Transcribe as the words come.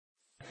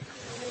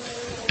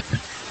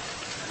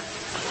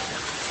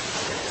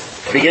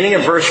beginning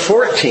of verse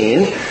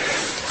 14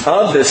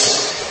 of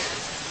this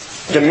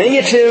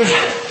diminutive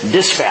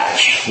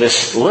dispatch,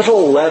 this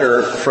little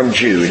letter from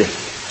Jude.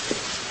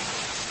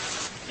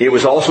 It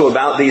was also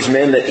about these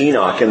men that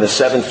Enoch in the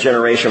 7th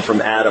generation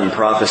from Adam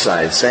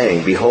prophesied,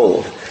 saying,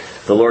 "Behold,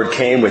 the Lord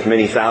came with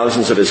many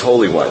thousands of his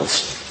holy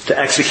ones to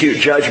execute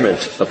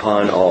judgment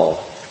upon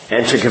all,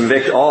 and to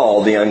convict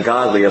all the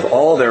ungodly of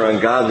all their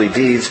ungodly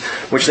deeds,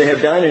 which they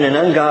have done in an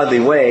ungodly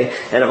way,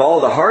 and of all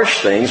the harsh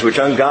things which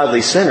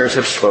ungodly sinners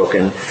have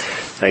spoken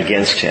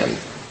against him."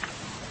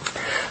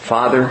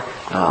 Father,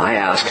 I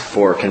ask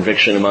for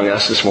conviction among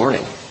us this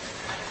morning.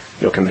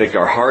 You'll convict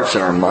our hearts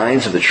and our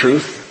minds of the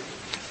truth.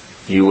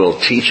 You will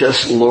teach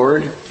us,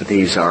 Lord.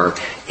 These are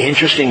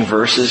interesting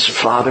verses,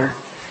 Father.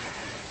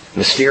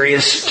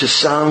 Mysterious to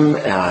some,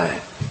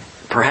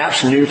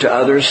 perhaps new to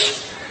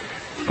others.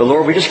 But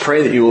Lord, we just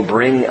pray that you will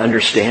bring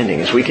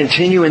understanding as we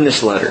continue in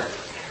this letter,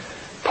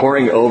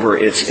 poring over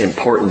its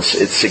importance,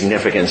 its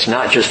significance,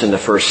 not just in the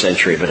first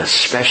century, but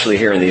especially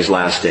here in these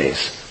last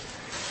days.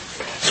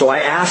 So I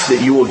ask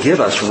that you will give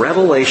us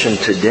revelation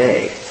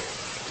today,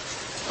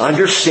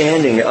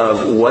 understanding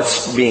of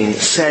what's being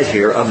said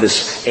here, of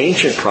this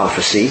ancient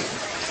prophecy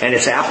and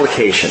its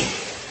application.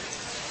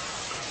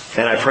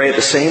 And I pray at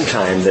the same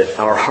time that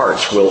our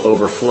hearts will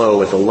overflow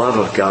with the love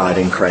of God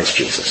in Christ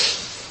Jesus.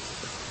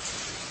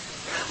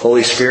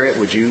 Holy Spirit,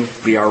 would you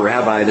be our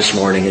rabbi this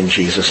morning in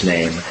Jesus'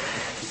 name?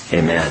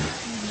 Amen.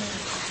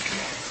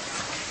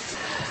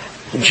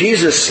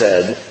 Jesus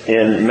said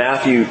in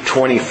Matthew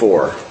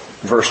 24,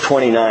 verse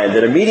 29,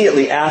 that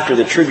immediately after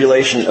the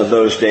tribulation of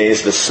those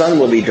days, the sun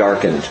will be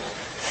darkened,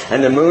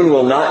 and the moon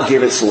will not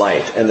give its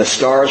light, and the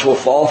stars will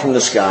fall from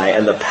the sky,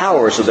 and the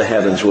powers of the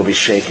heavens will be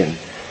shaken.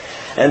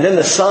 And then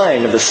the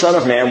sign of the Son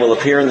of Man will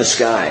appear in the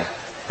sky.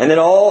 And then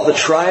all the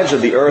tribes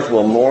of the earth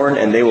will mourn,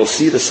 and they will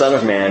see the Son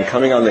of Man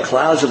coming on the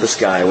clouds of the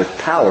sky with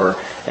power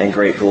and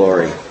great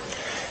glory.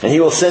 And he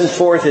will send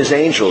forth his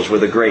angels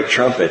with a great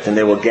trumpet, and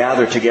they will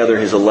gather together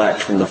his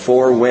elect from the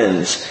four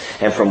winds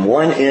and from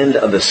one end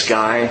of the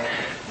sky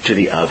to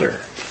the other.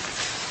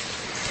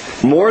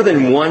 More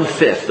than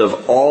 1/5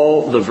 of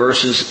all the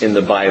verses in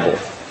the Bible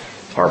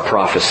are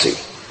prophecy.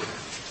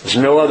 There's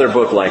no other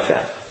book like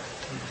that.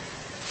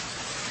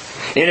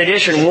 In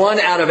addition, 1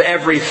 out of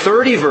every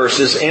 30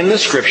 verses in the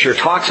Scripture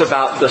talks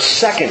about the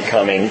second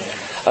coming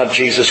of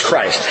Jesus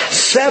Christ.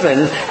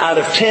 7 out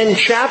of 10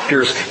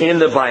 chapters in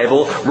the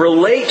Bible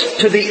relate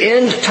to the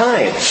end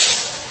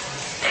times.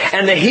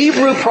 And the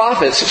Hebrew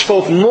prophets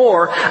spoke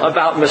more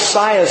about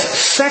Messiah's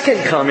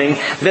second coming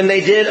than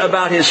they did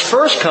about his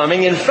first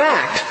coming. In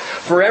fact,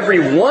 for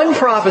every one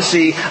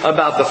prophecy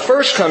about the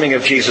first coming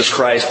of Jesus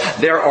Christ,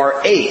 there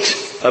are 8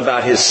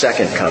 about his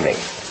second coming.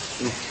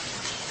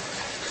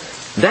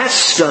 That's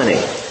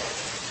stunning.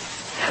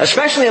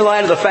 Especially in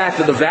light of the fact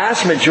that the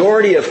vast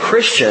majority of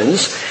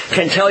Christians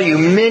can tell you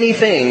many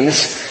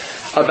things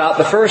about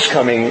the first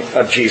coming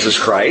of Jesus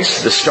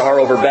Christ. The star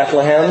over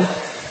Bethlehem,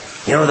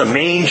 the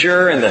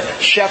manger and the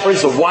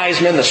shepherds, the wise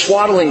men, the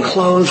swaddling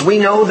clothes. We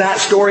know that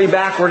story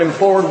backward and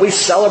forward. We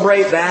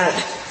celebrate that.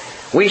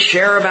 We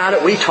share about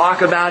it. We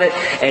talk about it.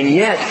 And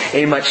yet,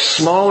 a much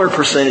smaller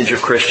percentage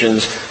of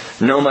Christians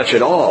know much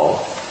at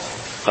all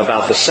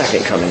about the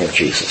second coming of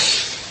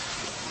Jesus.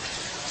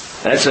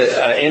 That's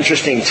an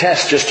interesting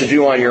test just to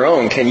do on your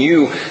own. Can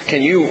you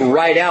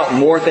write out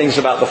more things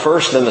about the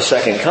first than the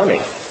second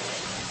coming?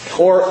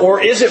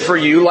 Or is it for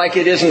you, like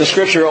it is in the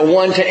Scripture, a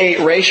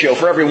 1-to-8 ratio?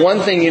 For every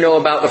one thing you know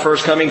about the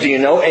first coming, do you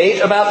know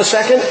 8 about the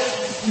second?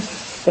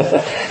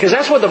 Because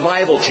that's what the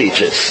Bible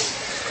teaches.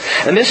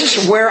 And this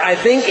is where I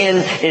think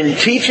in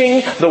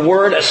teaching the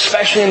Word,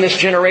 especially in this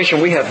generation,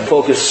 we have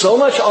focused so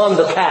much on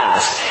the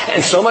past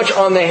and so much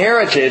on the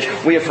heritage,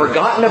 we have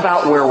forgotten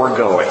about where we're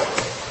going.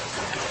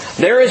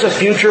 There is a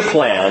future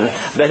plan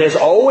that has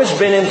always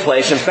been in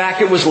place. In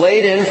fact, it was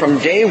laid in from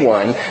day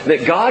one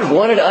that God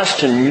wanted us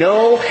to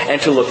know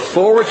and to look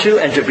forward to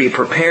and to be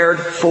prepared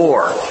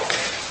for.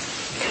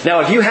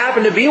 Now, if you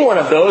happen to be one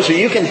of those who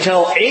you can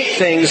tell 8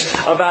 things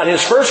about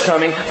His first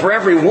coming for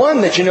every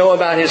one that you know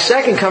about His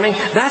second coming,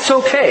 that's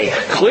okay.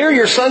 Clear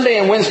your Sunday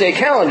and Wednesday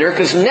calendar,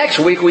 because next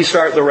week we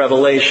start the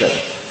Revelation.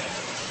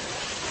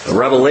 The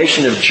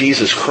revelation of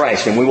Jesus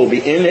Christ, and we will be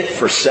in it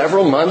for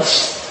several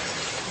months.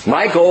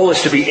 My goal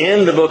is to be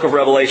in the book of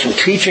Revelation,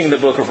 teaching the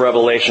book of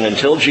Revelation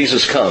until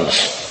Jesus comes.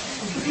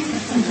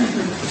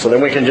 So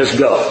then we can just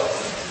go.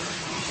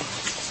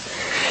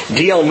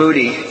 D.L.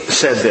 Moody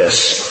said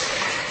this.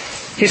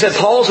 He said,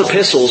 Paul's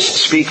epistles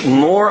speak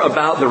more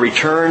about the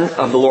return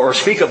of the Lord, or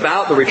speak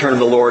about the return of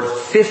the Lord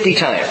 50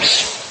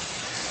 times.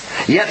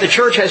 Yet the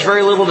church has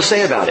very little to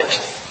say about it.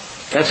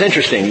 That's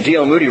interesting.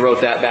 D.L. Moody wrote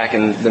that back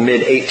in the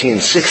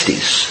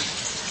mid-1860s.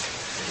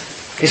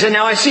 He said,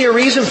 now I see a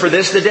reason for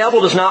this. The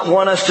devil does not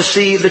want us to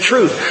see the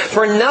truth.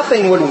 For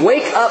nothing would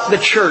wake up the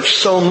church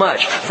so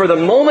much. For the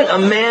moment a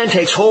man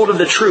takes hold of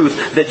the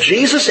truth that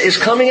Jesus is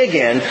coming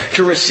again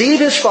to receive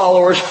his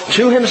followers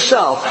to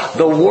himself,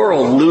 the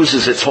world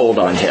loses its hold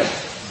on him.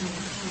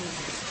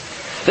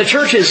 The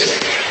church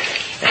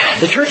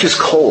is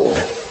cold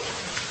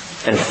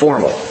and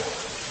formal.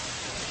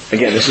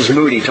 Again, this is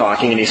Moody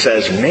talking, and he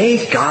says,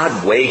 "May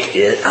God wake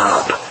it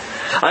up.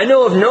 I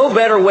know of no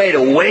better way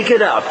to wake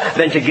it up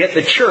than to get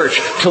the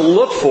church to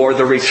look for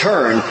the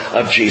return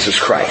of Jesus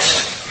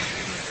Christ."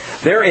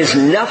 There is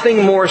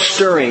nothing more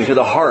stirring to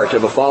the heart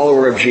of a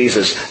follower of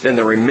Jesus than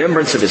the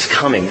remembrance of His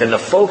coming, than the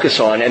focus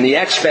on and the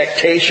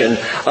expectation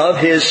of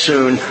His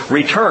soon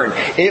return.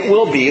 It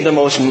will be the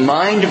most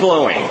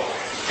mind-blowing,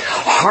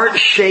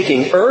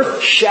 heart-shaking,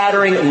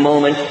 earth-shattering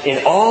moment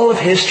in all of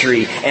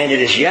history, and it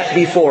is yet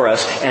before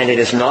us, and it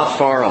is not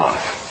far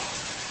off.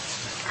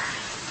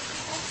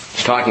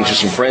 I was talking to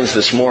some friends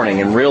this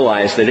morning and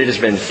realized that it has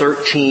been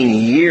 13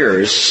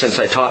 years since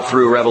I taught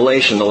through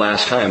Revelation the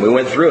last time. We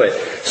went through it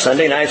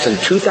Sunday nights in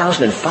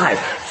 2005.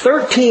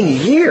 13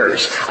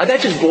 years!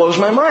 That just blows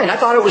my mind. I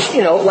thought it was,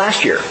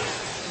 last year.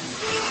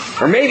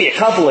 Or maybe a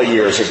couple of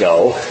years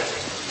ago.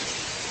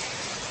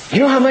 You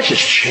know how much has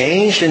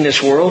changed in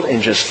this world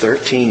in just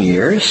 13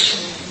 years?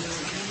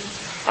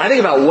 I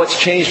think about what's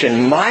changed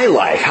in my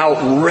life,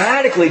 how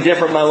radically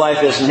different my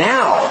life is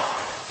now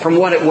from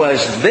what it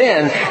was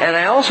then. And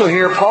I also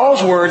hear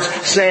Paul's words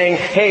saying,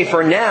 hey,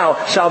 for now,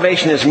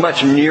 salvation is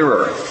much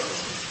nearer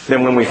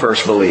than when we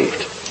first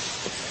believed.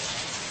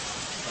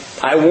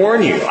 I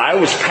warn you, I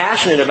was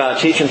passionate about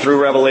teaching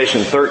through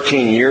Revelation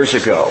 13 years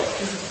ago.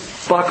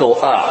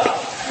 Buckle up.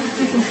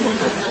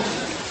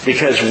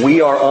 Because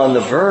we are on the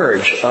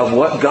verge of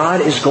what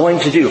God is going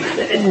to do.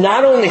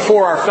 Not only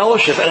for our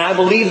fellowship, and I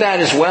believe that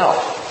as well.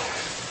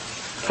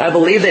 I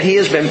believe that He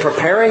has been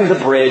preparing the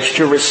bridge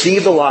to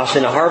receive the lost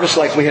in a harvest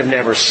like we have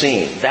never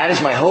seen. That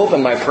is my hope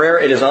and my prayer.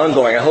 It is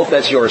ongoing. I hope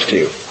that's yours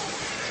too.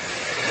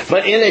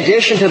 But in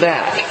addition to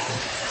that,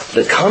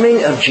 the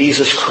coming of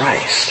Jesus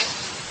Christ.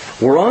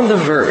 We're on the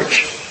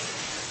verge.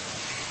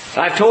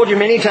 I've told you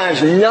many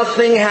times,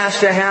 nothing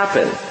has to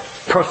happen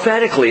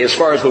prophetically, as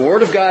far as the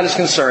Word of God is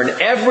concerned.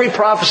 Every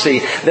prophecy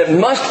that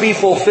must be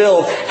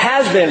fulfilled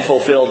has been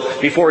fulfilled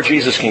before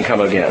Jesus can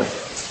come again.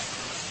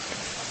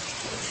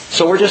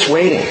 So we're just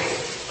waiting.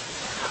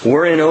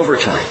 We're in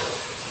overtime.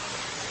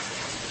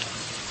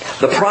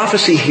 The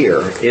prophecy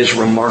here is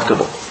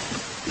remarkable.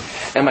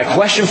 And my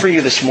question for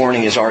you this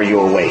morning is, are you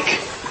awake?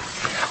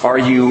 Are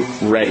you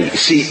ready?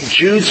 See,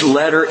 Jude's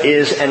letter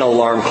is an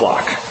alarm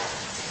clock.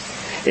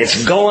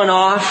 It's going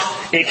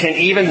off. It can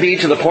even be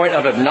to the point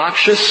of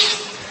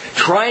obnoxious,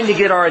 trying to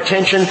get our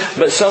attention,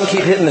 but some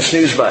keep hitting the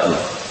snooze button.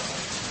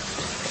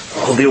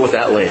 We'll deal with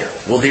that later.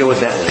 We'll deal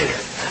with that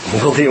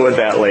later. We'll deal with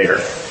that later.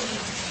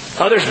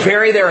 Others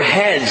bury their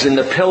heads in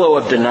the pillow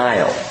of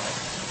denial.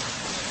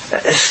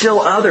 Still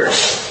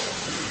others,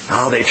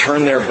 they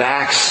turn their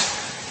backs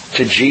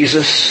to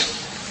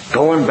Jesus,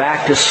 going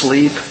back to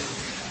sleep.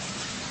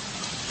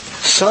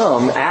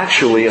 Some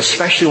actually,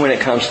 especially when it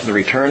comes to the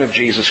return of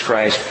Jesus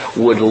Christ,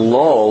 would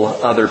lull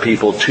other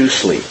people to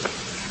sleep.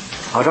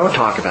 Oh, don't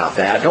talk about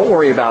that. Don't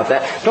worry about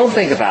that. Don't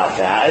think about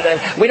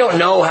that. We don't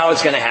know how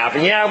it's going to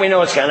happen. Yeah, we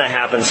know it's going to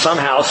happen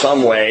somehow,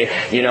 some way.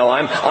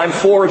 I'm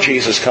for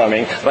Jesus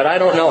coming, but I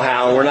don't know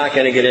how, and we're not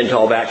going to get into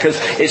all that because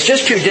it's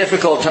just too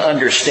difficult to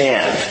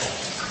understand.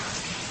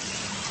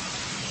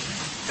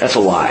 That's a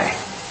lie.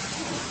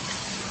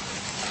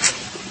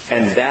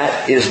 And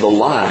that is the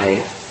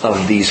lie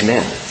of these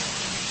men.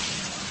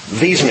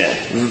 These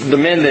men, the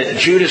men that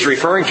Jude is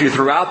referring to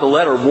throughout the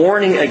letter,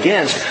 warning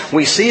against,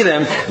 we see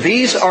them.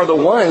 These are the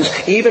ones,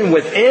 even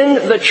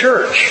within the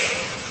church,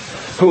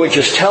 who would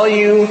just tell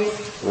you,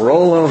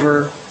 roll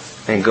over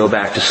and go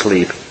back to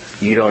sleep.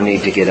 You don't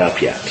need to get up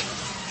yet.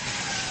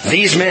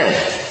 These men.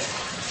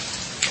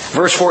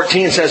 Verse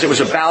 14 says it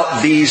was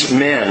about these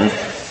men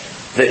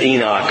that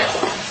Enoch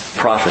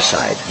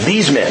prophesied.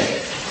 These men.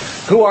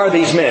 Who are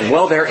these men?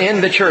 Well, they're in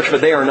the church, but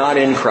they are not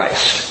in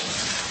Christ.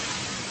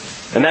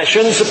 And that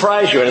shouldn't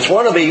surprise you. And it's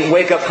one of the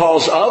wake-up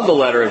calls of the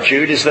letter of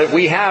Jude is that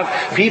we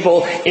have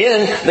people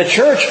in the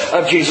church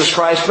of Jesus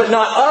Christ, but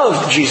not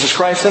of Jesus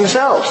Christ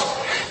themselves.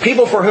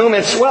 People for whom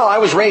it's, I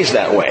was raised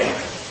that way.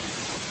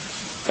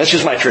 That's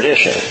just my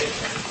tradition.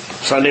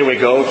 Sunday we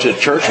go to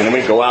church and then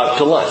we go out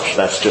to lunch.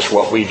 That's just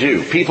what we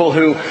do. People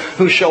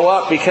who show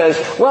up because,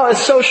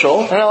 it's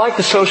social, and I like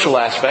the social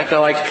aspect. I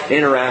like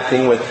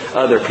interacting with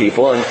other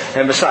people.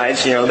 And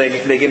besides,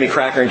 they give me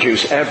cracker and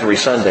juice every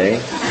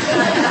Sunday.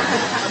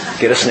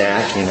 Get a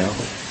snack,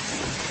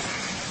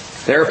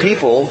 There are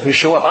people who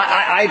show up.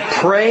 I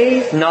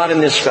pray not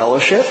in this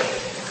fellowship,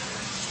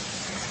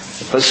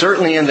 but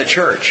certainly in the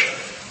church,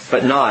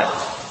 but not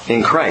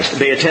in Christ.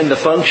 They attend the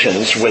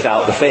functions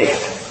without the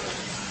faith.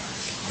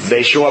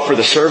 They show up for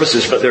the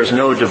services, but there's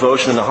no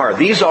devotion in the heart.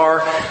 These are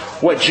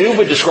what Jude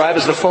would describe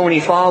as the phony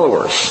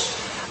followers,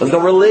 the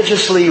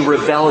religiously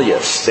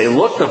rebellious. They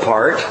look the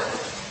part,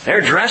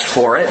 they're dressed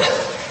for it,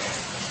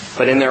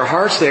 but in their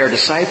hearts they are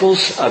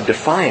disciples of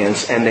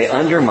defiance, and they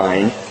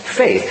undermine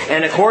faith.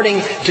 And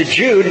according to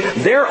Jude,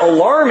 their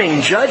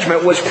alarming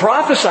judgment was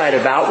prophesied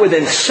about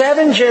within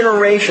 7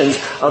 generations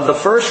of the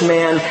first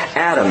man,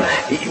 Adam.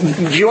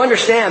 Do you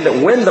understand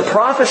that when the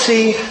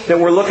prophecy that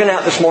we're looking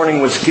at this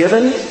morning was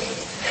given,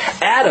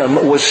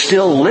 Adam was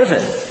still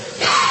living.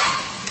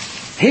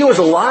 He was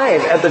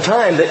alive at the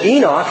time that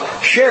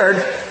Enoch shared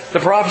the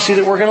prophecy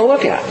that we're going to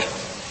look at.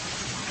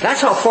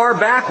 That's how far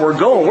back we're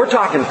going. We're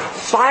talking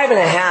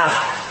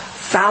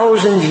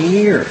 5,500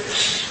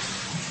 years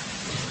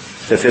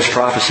that this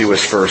prophecy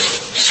was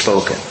first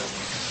spoken.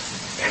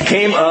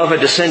 Came of a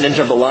descendant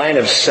of the line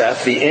of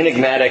Seth, the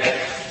enigmatic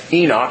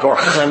Enoch, or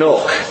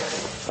Enoch.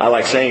 I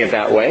like saying it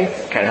that way.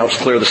 Kind of helps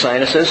clear the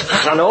sinuses.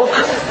 Enoch.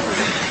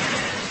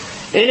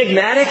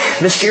 Enigmatic,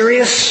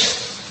 mysterious.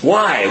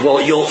 Why?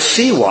 Well, you'll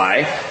see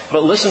why.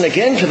 But listen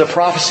again to the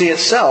prophecy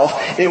itself.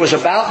 It was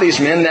about these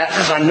men that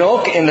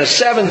Enoch in the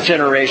 7th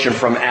generation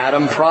from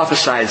Adam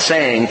prophesied,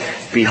 saying,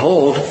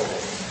 "Behold,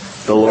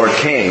 the Lord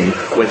came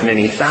with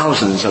many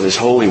thousands of His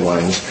holy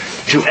ones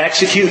to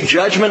execute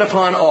judgment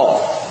upon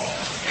all,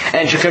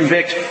 and to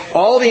convict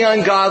all the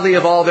ungodly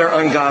of all their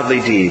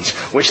ungodly deeds,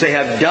 which they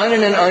have done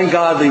in an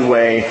ungodly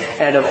way,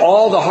 and of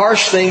all the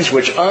harsh things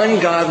which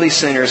ungodly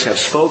sinners have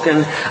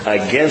spoken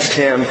against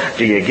Him."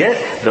 Do you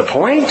get the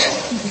point?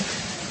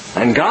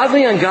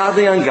 Ungodly,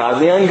 ungodly,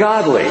 ungodly,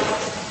 ungodly.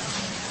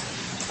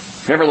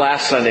 Remember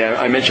last Sunday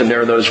I mentioned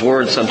there are those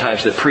words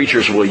sometimes that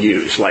preachers will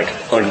use, like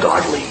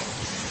ungodly.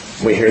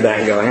 We hear that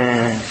and go,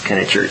 it's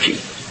kind of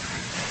churchy.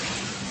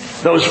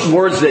 Those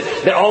words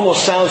that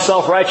almost sound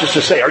self-righteous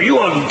to say, "Are you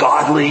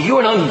ungodly? You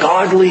an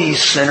ungodly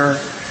sinner?"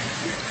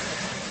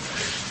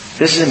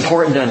 This is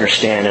important to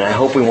understand, and I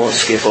hope we won't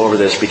skip over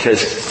this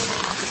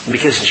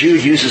because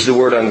Jude uses the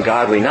word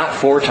ungodly not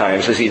 4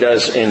 times as he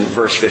does in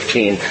verse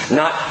 15,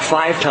 not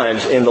 5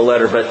 times in the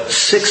letter, but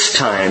 6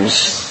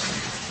 times.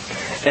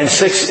 And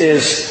 6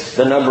 is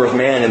the number of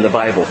man in the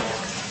Bible.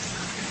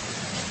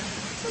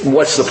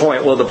 What's the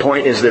point? Well, the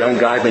point is that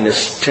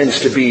ungodliness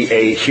tends to be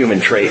a human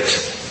trait.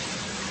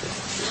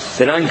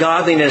 That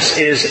ungodliness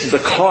is the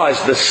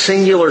cause, the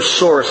singular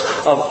source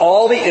of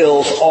all the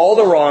ills, all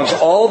the wrongs,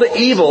 all the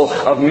evil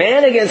of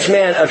man against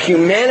man, of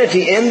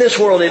humanity in this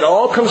world. It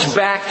all comes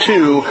back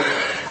to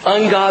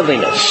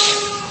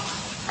ungodliness.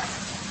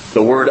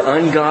 The word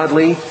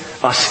ungodly,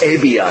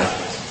 asebia,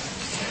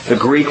 the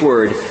Greek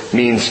word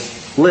means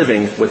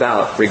living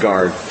without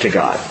regard to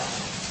God.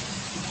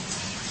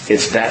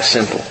 It's that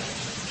simple.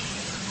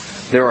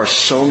 There are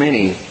so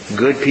many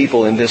good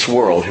people in this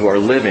world who are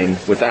living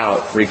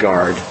without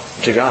regard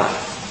to God.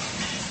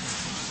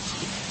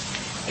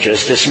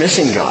 Just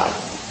dismissing God.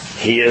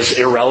 He is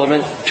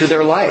irrelevant to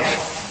their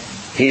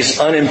life. He's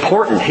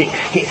unimportant.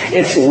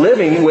 It's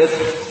living with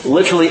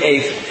literally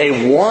a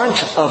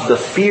want of the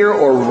fear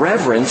or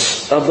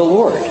reverence of the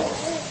Lord.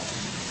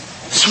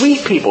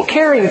 Sweet people,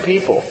 caring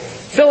people,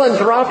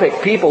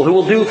 philanthropic people who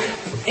will do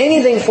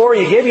anything for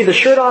you, give you the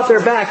shirt off their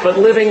back, but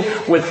living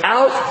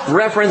without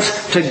reference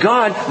to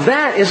God,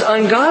 that is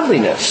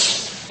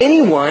ungodliness.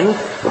 Anyone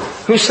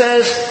who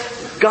says,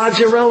 "God's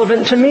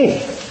irrelevant to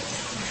me."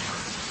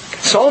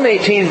 Psalm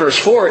 18 verse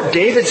 4,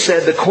 David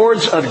said, "The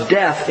cords of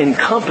death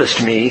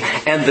encompassed me,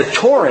 and the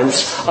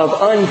torrents of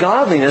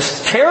ungodliness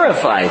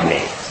terrified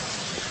me."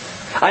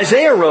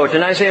 Isaiah wrote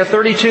in Isaiah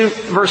 32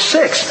 verse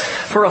 6,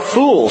 "For a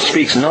fool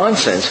speaks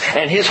nonsense,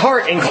 and his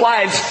heart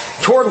inclines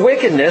toward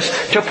wickedness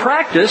to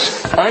practice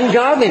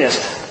ungodliness."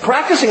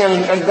 Practicing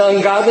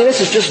ungodliness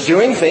is just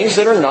doing things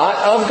that are not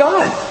of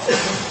God.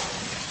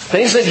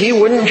 Things that He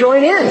wouldn't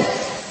join in.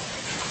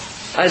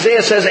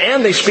 Isaiah says,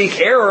 "And they speak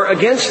error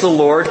against the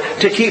Lord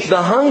to keep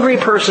the hungry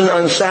person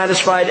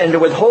unsatisfied and to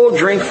withhold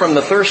drink from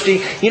the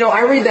thirsty." You know,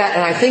 I read that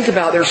and I think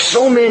about there's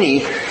so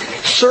many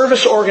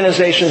service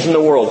organizations in the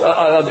world.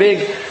 A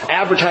big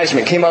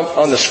advertisement came up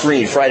on the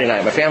screen Friday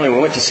night. My family, we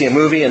went to see a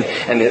movie and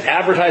the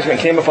advertisement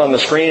came up on the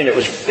screen and it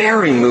was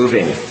very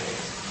moving.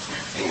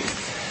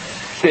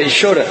 It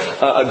showed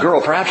a girl,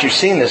 perhaps you've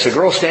seen this, a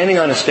girl standing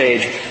on a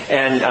stage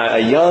and a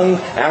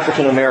young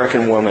African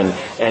American woman,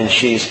 and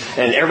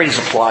everybody's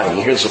applauding.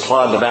 You hear this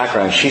applaud in the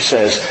background. She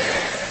says,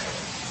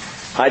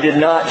 "I did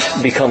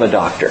not become a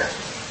doctor.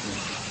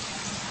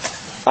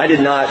 I did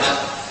not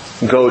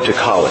go to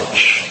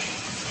college.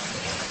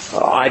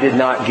 I did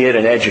not get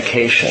an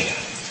education.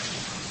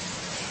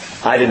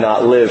 I did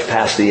not live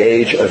past the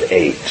age of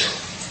 8.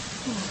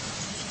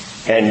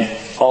 And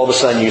all of a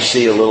sudden you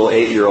see a little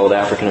 8-year-old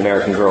African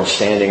American girl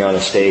standing on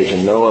a stage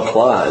and no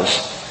applause.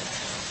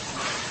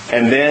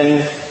 And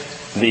then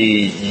the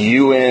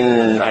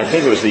UN, I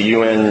think it was the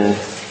UN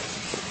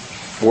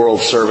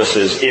World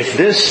Services, "If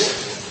this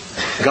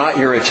got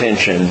your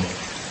attention,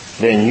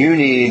 then you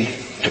need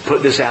to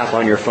put this app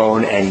on your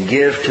phone and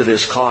give to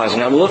this cause."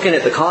 And I'm looking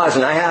at the cause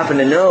and I happen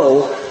to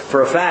know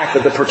for a fact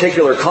that the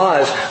particular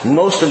cause,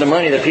 most of the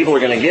money that people are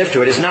going to give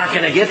to it is not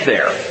going to get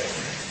there.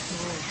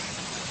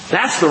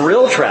 That's the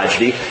real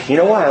tragedy. You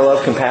know why I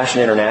love Compassion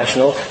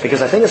International?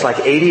 Because I think it's like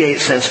 88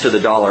 cents to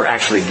the dollar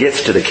actually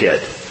gets to the kid.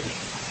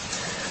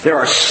 There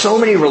are so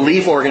many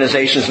relief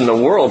organizations in the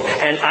world,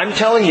 and I'm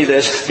telling you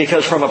this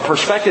because from a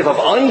perspective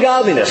of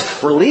ungodliness,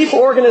 relief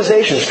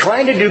organizations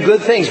trying to do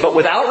good things, but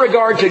without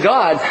regard to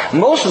God,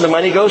 most of the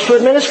money goes to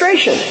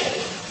administration.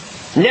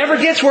 Never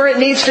gets where it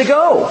needs to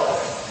go.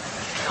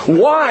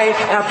 Why,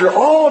 after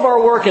all of our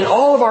work and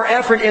all of our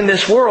effort in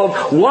this world,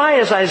 why,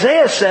 as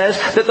Isaiah says,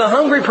 that the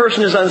hungry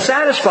person is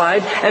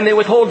unsatisfied and they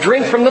withhold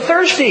drink from the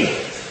thirsty?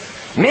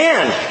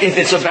 Man, if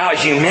it's about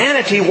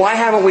humanity, why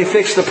haven't we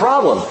fixed the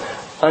problem?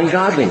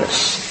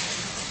 Ungodliness.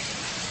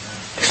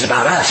 It's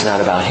about us, not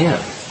about Him.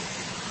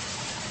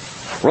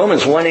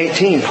 Romans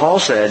 1:18, Paul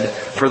said,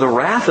 "For the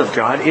wrath of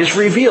God is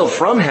revealed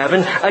from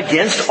heaven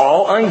against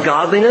all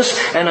ungodliness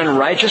and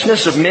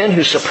unrighteousness of men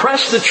who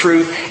suppress the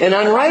truth in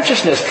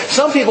unrighteousness."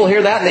 Some people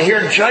hear that and they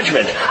hear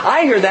judgment.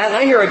 I hear that and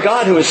I hear a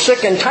God who is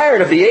sick and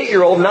tired of the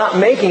 8-year-old not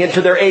making it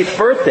to their 8th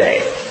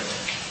birthday.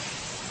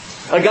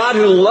 A God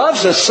who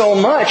loves us so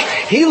much,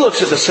 He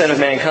looks at the sin of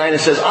mankind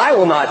and says, "I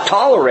will not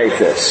tolerate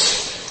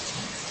this."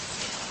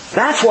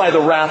 That's why the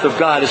wrath of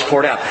God is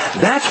poured out.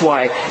 That's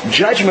why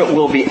judgment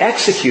will be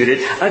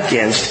executed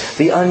against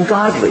the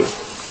ungodly.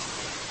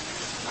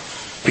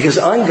 Because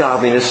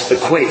ungodliness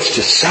equates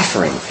to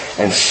suffering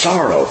and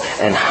sorrow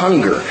and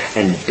hunger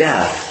and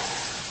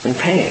death and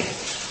pain.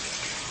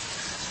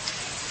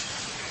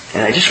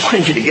 And I just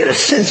wanted you to get a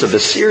sense of the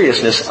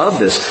seriousness of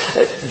this.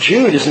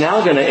 Jude is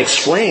now going to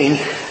explain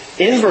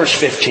in verse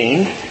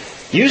 15,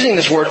 using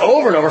this word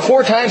over and over.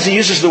 4 times he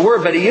uses the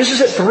word, but he uses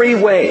it 3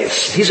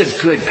 ways. He's a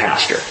good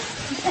pastor.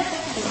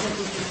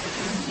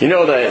 You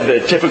know,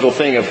 the typical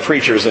thing of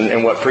preachers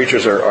and what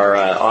preachers are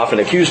often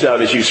accused of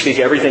is you speak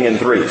everything in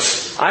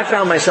 3s. I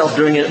found myself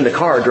doing it in the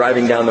car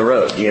driving down the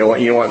road. You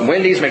want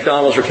Wendy's,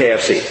 McDonald's, or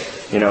KFC.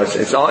 You know,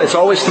 it's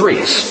always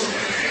 3s.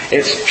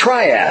 It's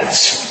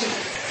triads.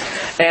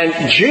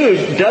 And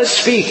Jude does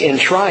speak in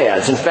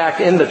triads. In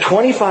fact, in the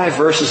 25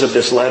 verses of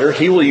this letter,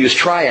 he will use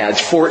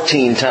triads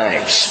 14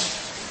 times.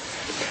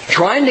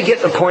 Trying to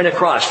get the point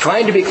across,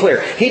 trying to be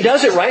clear. He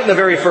does it right in the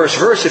very first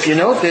verse. If you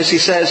note this, he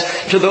says,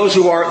 "To those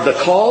who are the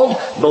called,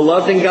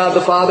 beloved in God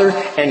the Father,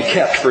 and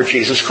kept for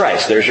Jesus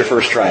Christ." There's your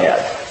first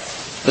triad.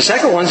 The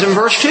second one's in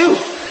verse 2.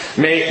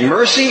 "May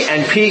mercy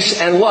and peace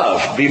and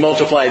love be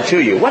multiplied to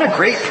you." What a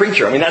great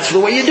preacher. I mean, that's the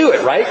way you do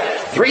it, right?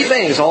 3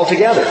 things all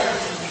together.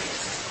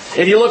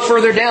 If you look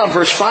further down,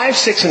 verse 5,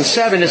 6, and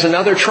 7 is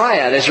another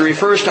triad as he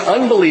refers to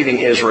unbelieving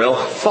Israel,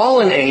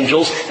 fallen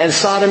angels, and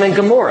Sodom and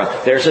Gomorrah.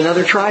 There's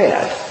another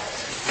triad.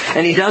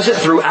 And he does it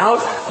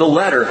throughout the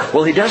letter.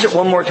 Well, he does it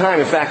one more time.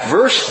 In fact,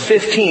 verse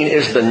 15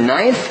 is the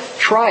 9th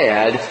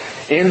triad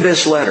in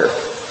this letter.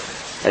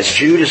 As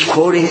Jude is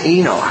quoting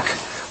Enoch,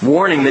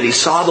 warning that he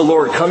saw the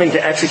Lord coming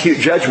to execute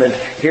judgment.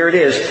 Here it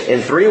is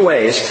in 3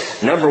 ways.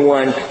 Number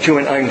 1, to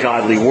an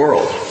ungodly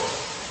world.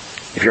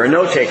 If you're a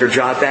note taker,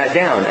 jot that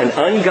down. An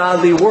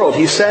ungodly world.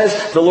 He says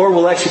the Lord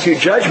will execute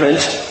judgment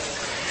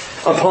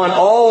upon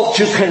all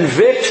to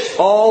convict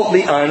all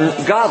the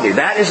ungodly.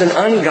 That is an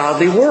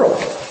ungodly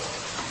world.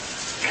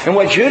 And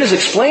what Jude is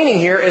explaining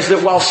here is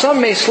that while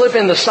some may slip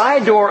in the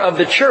side door of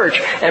the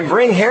church and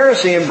bring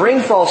heresy and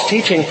bring false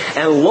teaching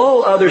and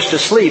lull others to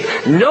sleep,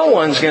 no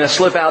one's going to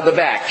slip out the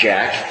back,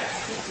 Jack,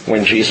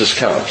 when Jesus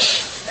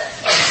comes.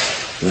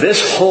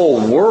 This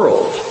whole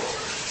world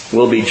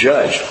will be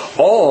judged.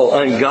 All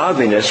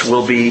ungodliness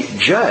will be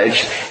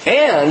judged.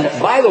 And,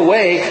 by the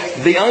way,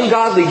 the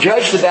ungodly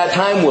judged at that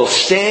time will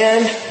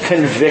stand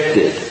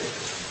convicted.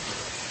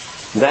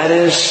 That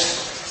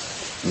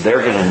is,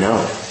 they're going to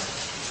know.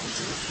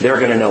 They're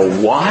going to know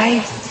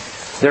why.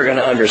 They're going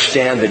to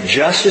understand the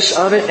justice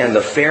of it and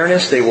the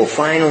fairness. They will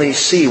finally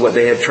see what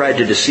they have tried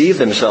to deceive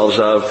themselves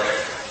of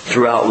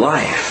throughout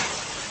life.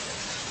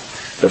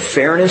 The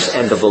fairness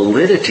and the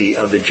validity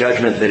of the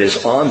judgment that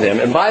is on them.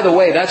 And by the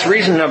way, that's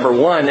reason number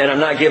 1, and I'm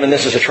not giving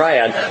this as a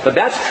triad, but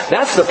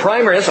that's the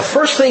primary, that's the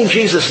first thing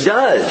Jesus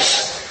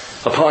does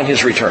upon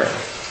His return.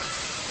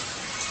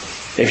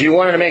 If you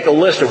wanted to make a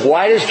list of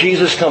why does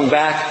Jesus come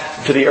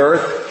back to the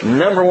earth,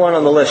 number 1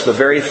 on the list, the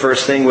very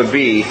first thing would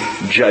be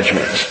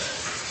judgment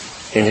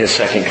in His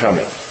second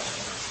coming.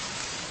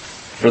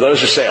 For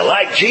those who say, "I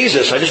like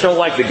Jesus, I just don't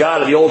like the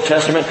God of the Old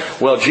Testament."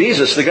 Well,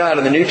 Jesus, the God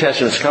of the New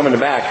Testament, is coming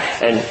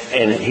back, and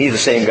He's the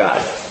same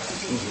God.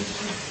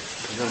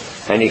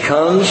 And He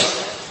comes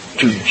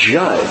to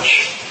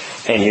judge.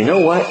 And you know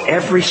what?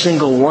 Every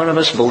single one of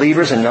us,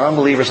 believers and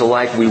non-believers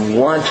alike, we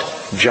want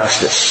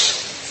justice.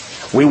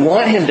 We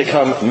want Him to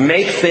come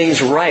make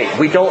things right.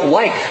 We don't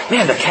like,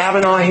 the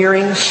Kavanaugh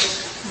hearings.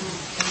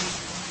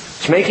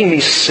 It's making me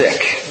sick.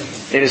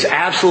 It is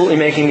absolutely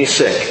making me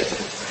sick.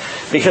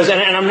 Because,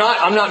 and I'm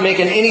not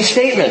making any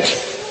statement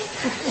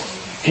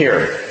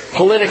here,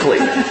 politically.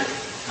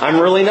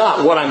 I'm really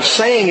not. What I'm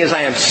saying is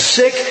I am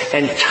sick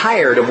and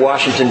tired of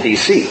Washington,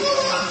 D.C.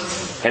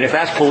 And if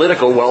that's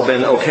political, well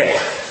then okay.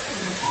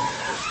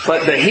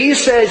 But the he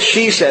said,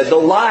 she said, the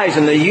lies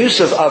and the use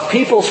of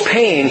people's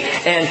pain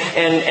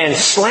and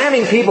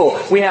slamming people.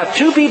 We have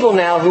 2 people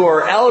now who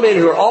are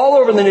elevated, who are all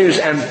over the news,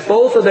 and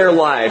both of their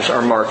lives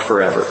are marked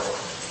forever.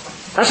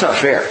 That's not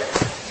fair.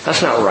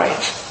 That's not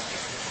right.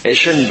 It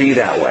shouldn't be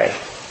that way.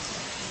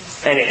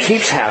 And it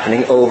keeps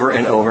happening over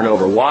and over and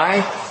over.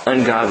 Why?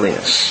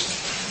 Ungodliness.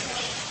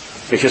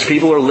 Because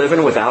people are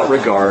living without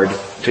regard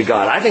to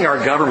God. I think our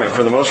government,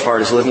 for the most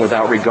part, is living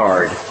without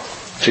regard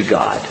to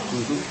God.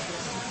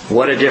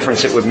 What a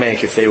difference it would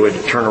make if they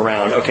would turn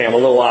around. Okay, I'm a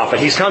little off, but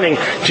He's coming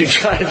to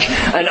judge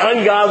an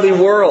ungodly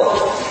world.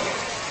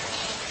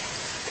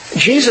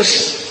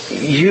 Jesus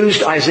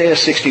used Isaiah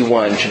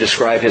 61 to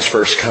describe His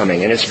first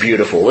coming, and it's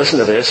beautiful. Listen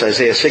to this,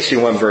 Isaiah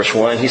 61 verse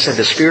 1. He said,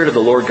 "The Spirit of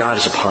the Lord God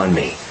is upon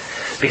me,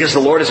 because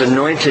the Lord has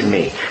anointed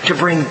me to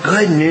bring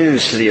good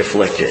news to the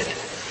afflicted.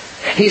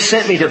 He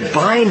sent me to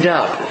bind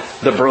up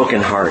the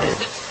brokenhearted,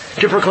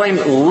 to proclaim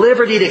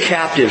liberty to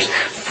captives,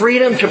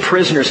 freedom to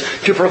prisoners,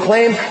 to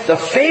proclaim the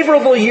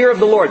favorable year of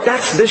the Lord."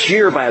 That's this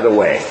year, by the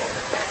way.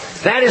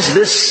 That is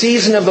this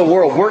season of the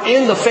world. We're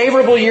in the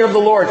favorable year of the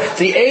Lord,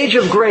 the age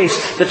of grace,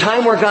 the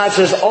time where God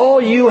says,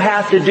 all you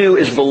have to do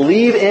is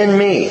believe in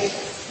me,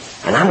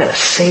 and I'm going to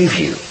save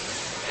you.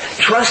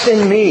 Trust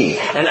in me,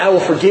 and I will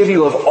forgive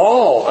you of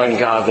all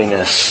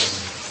ungodliness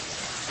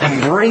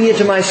and bring you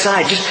to my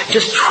side.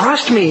 Just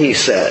trust me, He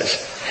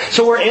says.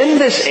 So we're in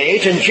this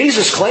age, and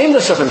Jesus claimed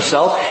this of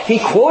Himself. He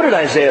quoted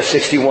Isaiah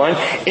 61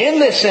 in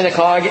this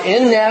synagogue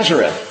in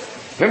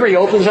Nazareth. Remember, He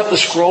opens up the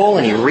scroll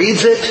and He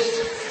reads it,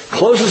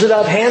 closes it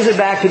up, hands it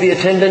back to the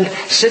attendant,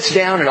 sits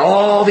down, and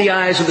all the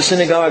eyes of the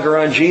synagogue are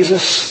on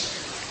Jesus.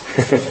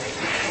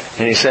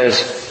 And He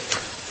says,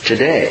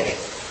 "Today,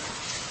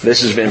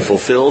 this has been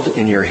fulfilled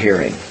in your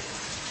hearing."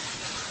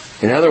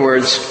 In other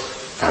words,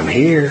 I'm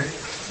here.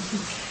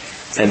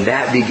 And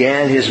that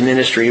began His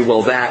ministry.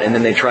 Well, that, and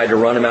then they tried to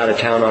run Him out of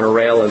town on a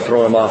rail and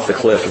throw Him off the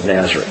cliff of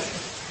Nazareth.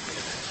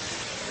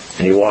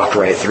 And He walked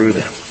right through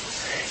them.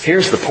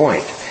 Here's the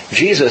point.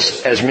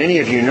 Jesus, as many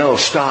of you know,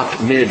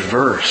 stopped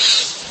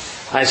mid-verse.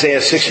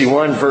 Isaiah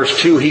 61 verse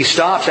 2, He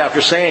stops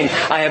after saying,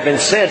 "I have been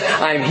sent,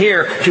 I am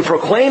here to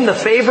proclaim the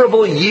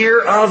favorable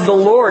year of the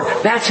Lord."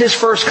 That's His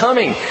first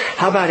coming.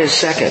 How about His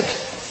second?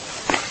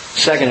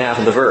 Second half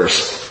of the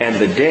verse. "And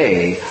the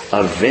day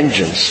of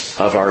vengeance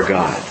of our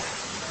God."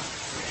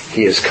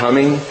 He is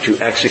coming to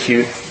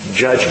execute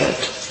judgment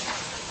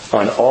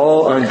on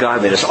all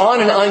ungodliness,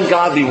 on an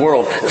ungodly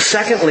world.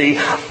 Secondly,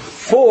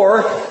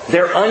 for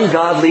their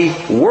ungodly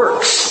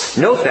works.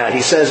 Note that.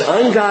 He says,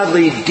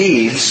 ungodly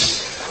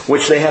deeds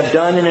which they have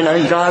done in an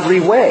ungodly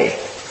way.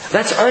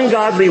 That's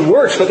ungodly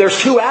works, but there's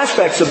two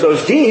aspects of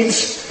those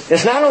deeds.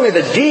 It's not only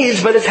the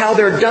deeds, but it's how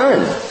they're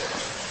done.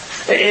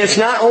 It's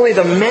not only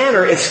the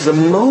manner, it's the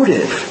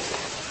motive.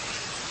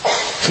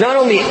 It's not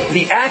only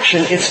the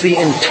action, it's the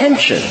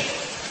intention.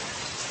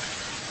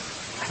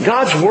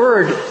 God's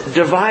Word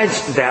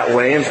divides that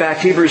way. In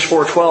fact, Hebrews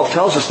 4:12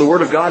 tells us the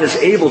Word of God is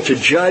able to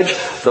judge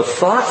the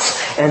thoughts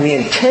and the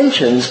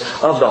intentions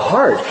of the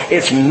heart.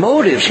 It's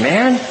motives,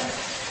 man.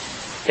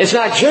 It's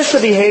not just the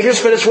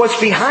behaviors, but it's what's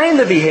behind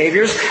the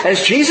behaviors.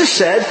 As Jesus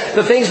said,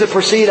 the things that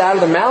proceed out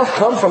of the mouth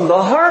come from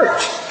the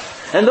heart.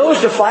 And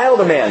those defile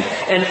the man.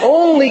 And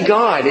only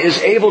God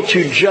is able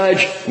to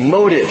judge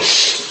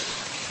motives.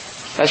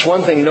 That's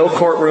one thing no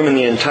courtroom in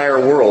the entire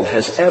world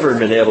has ever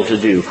been able to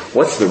do.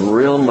 What's the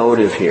real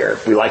motive here?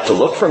 We like to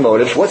look for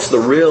motives. What's the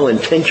real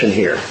intention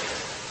here?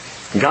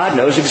 God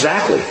knows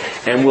exactly.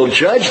 And will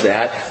judge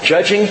that,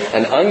 judging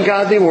an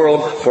ungodly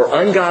world for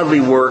ungodly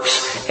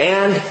works.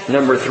 And,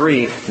 number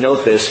 3,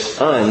 note this,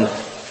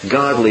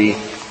 ungodly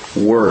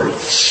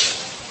words.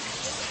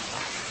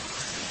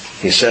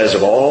 He says,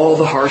 of all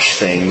the harsh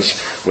things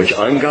which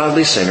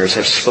ungodly sinners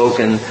have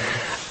spoken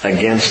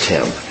against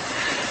Him.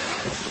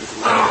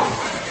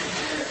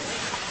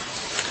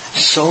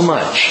 So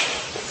much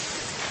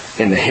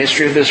in the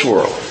history of this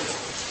world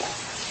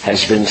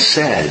has been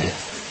said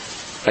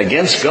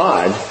against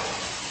God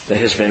that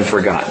has been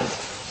forgotten.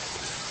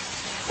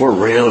 We're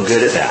real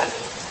good at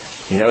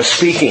that.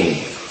 Speaking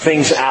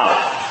things out.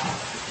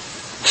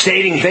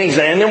 Stating things,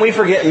 and then we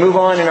forget and move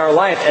on in our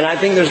life. And I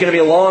think there's going to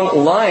be a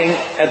long line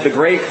at the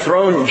great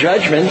throne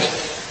judgment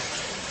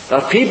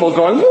of people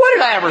going, what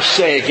did I ever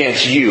say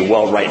against you?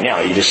 Well, right now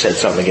you just said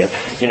something again.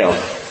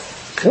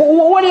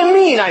 What do you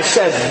mean I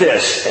said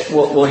this?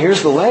 Well,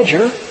 here's the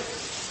ledger.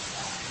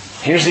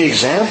 Here's the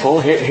example.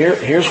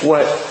 Here's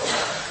what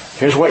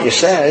you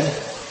said.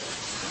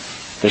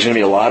 There's going to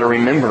be a lot of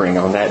remembering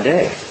on that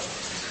day.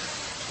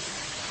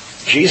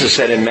 Jesus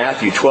said in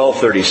Matthew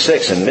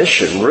 12:36, and this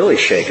should really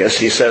shake us,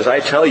 He says, I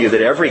tell you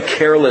that every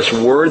careless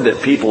word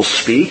that people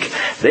speak,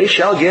 they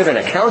shall give an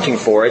accounting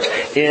for it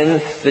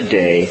in the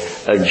day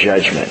of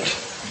judgment.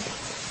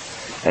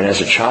 And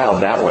as a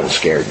child, that one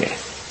scared me.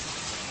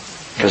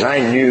 Because I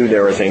knew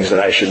there were things that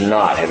I should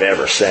not have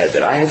ever said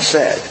that I had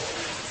said.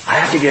 I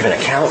have to give an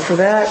account for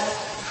that?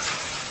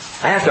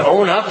 I have to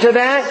own up to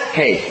that?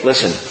 Hey,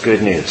 listen,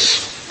 good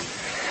news.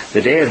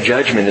 The day of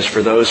judgment is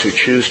for those who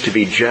choose to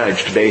be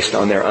judged based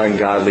on their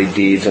ungodly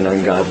deeds and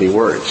ungodly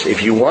words.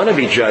 If you want to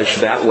be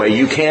judged that way,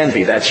 you can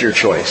be. That's your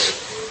choice.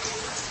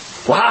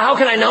 Well, how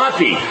can I not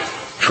be?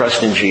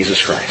 Trust in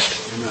Jesus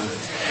Christ. Amen.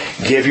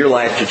 Give your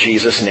life to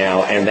Jesus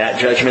now, and that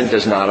judgment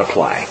does not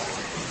apply.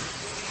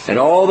 And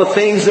all the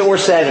things that were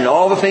said, and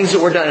all the things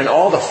that were done, and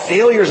all the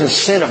failures and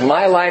sin of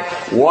my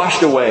life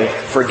washed away,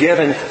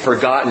 forgiven,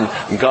 forgotten,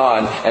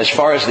 gone, as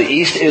far as the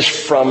east is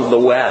from the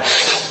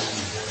west.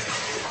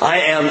 I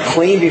am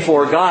clean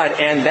before God,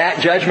 and that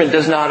judgment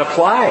does not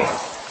apply.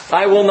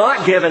 I will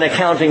not give an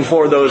accounting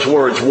for those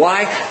words.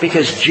 Why?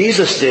 Because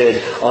Jesus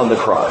did on the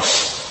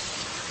cross.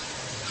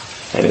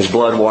 and his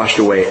blood washed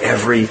away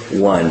every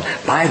one.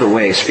 By the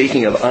way,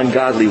 speaking of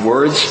ungodly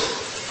words,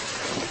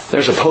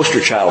 there's a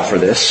poster child for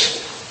this.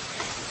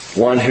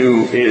 One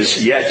who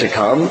is yet to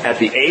come at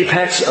the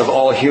apex of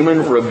all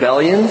human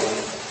rebellion,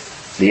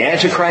 the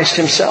Antichrist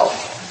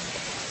himself.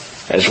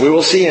 As we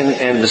will see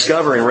and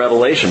discover in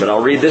Revelation, but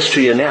I'll read this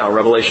to you now.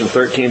 Revelation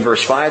 13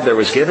 verse 5, there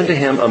was given to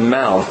him a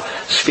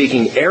mouth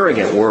speaking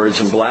arrogant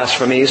words and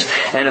blasphemies,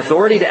 and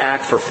authority to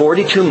act for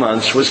 42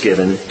 months was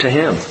given to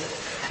him.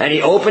 And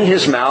he opened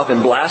his mouth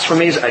in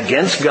blasphemies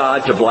against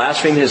God to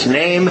blaspheme his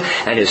name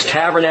and his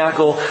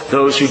tabernacle,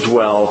 those who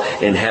dwell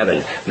in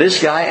heaven.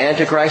 This guy,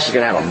 Antichrist, is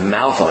going to have a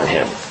mouth on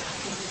him.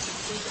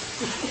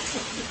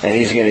 And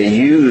he's going to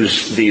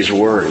use these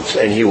words.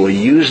 And he will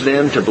use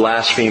them to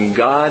blaspheme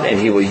God. And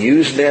he will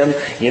use them.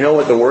 You know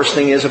what the worst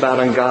thing is about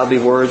ungodly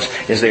words?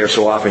 Is they are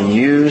so often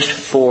used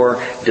for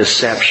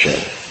deception.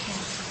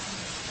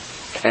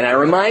 And I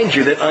remind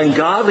you that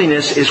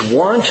ungodliness is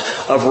want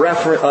of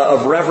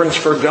reverence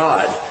for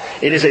God.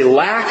 It is a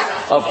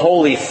lack of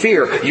holy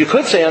fear. You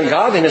could say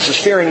ungodliness is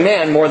fearing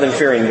man more than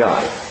fearing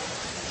God.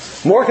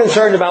 More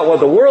concerned about what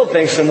the world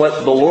thinks than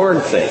what the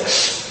Lord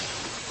thinks.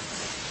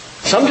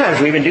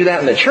 Sometimes we even do that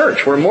in the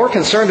church. We're more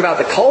concerned about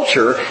the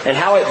culture and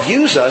how it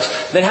views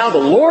us than how the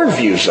Lord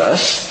views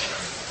us,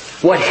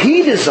 what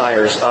He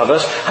desires of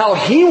us, how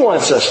He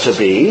wants us to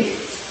be,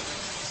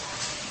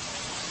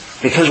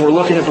 because we're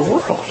looking at the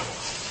world.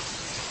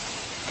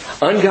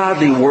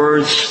 Ungodly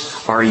words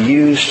are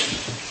used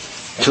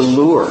to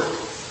lure,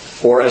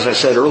 or as I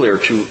said earlier,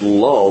 to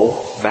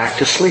lull back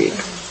to sleep.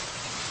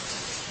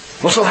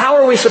 Well, so how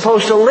are we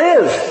supposed to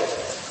live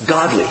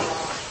godly?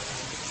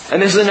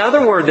 And this is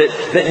another word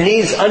that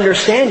needs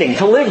understanding.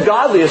 To live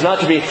godly is not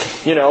to be,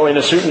 in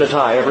a suit and a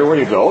tie everywhere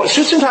you go.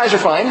 Suits and ties are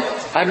fine.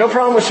 I have no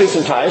problem with suits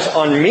and ties.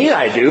 On me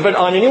I do, but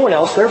on anyone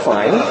else they're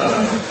fine.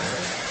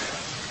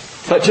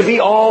 But to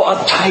be all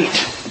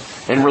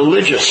uptight and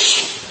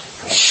religious,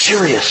 and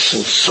serious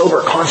and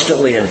sober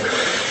constantly, and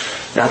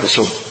not that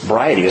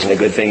sobriety isn't a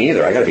good thing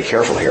either. I got to be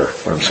careful here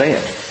what I'm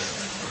saying.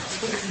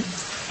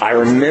 I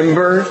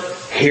remember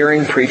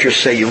hearing preachers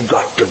say you've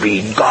got to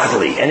be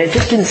godly. And it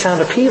just didn't sound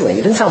appealing.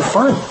 It didn't sound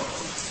fun,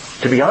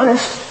 to be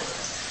honest.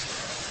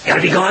 Got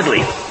to be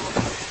godly.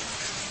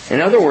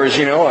 In other words,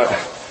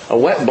 a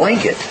wet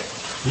blanket.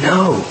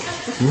 No.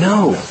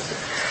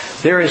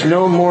 There is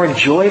no more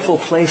joyful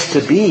place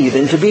to be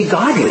than to be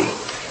godly.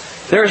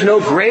 There is no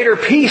greater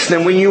peace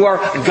than when you are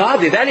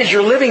godly. That is,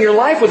 you're living your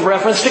life with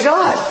reference to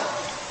God.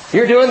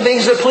 You're doing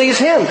things that please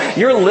Him.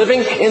 You're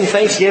living in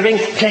thanksgiving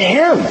to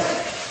Him.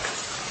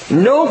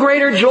 No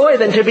greater joy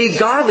than to be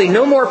godly.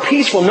 No more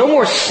peaceful, no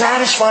more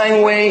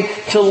satisfying way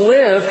to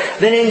live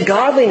than in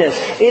godliness.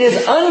 It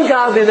is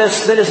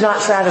ungodliness that is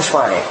not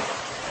satisfying.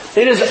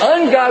 It is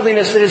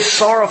ungodliness that is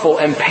sorrowful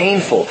and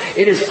painful.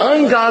 It is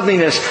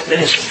ungodliness that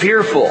is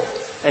fearful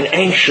and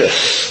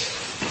anxious.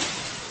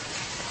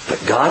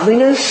 But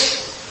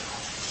godliness,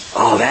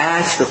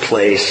 that's the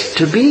place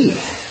to be.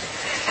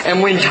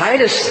 And when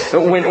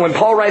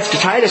Paul writes to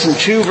Titus in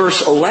 2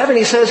 verse 11,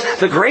 he says,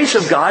 the grace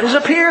of God has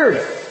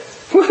appeared.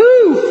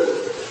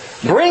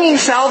 Woohoo! Bringing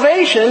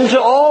salvation to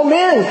all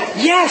men.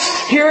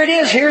 Yes, here it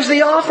is. Here's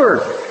the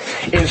offer.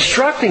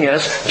 Instructing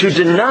us to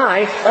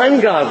deny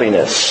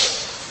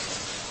ungodliness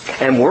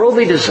and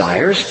worldly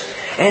desires,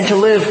 and to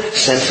live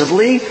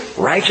sensibly,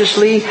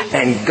 righteously,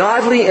 and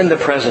godly in the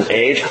present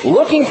age,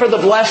 looking for the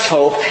blessed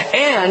hope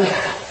and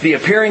the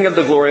appearing of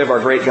the glory of our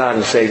great God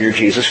and Savior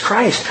Jesus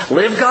Christ.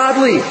 Live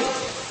godly.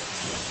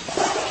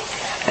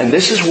 And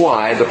this is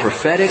why the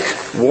prophetic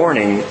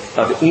warning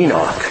of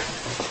Enoch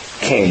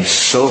came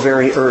so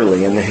very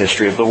early in the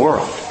history of the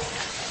world.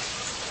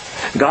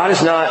 God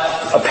is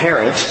not a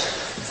parent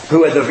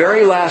who at the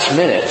very last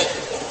minute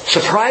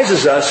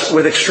surprises us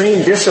with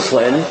extreme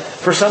discipline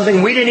for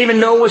something we didn't even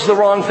know was the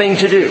wrong thing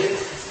to do.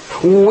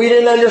 We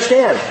didn't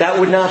understand. That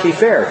would not be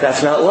fair.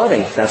 That's not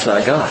loving. That's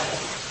not God.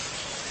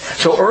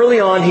 So early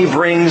on He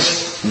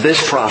brings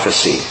this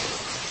prophecy.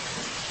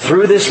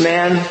 Through this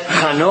man,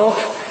 Enoch,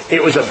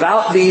 it was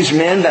about these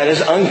men, that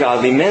is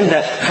ungodly men,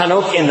 that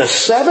Enoch in the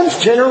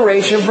 7th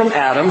generation from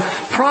Adam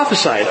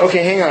prophesied.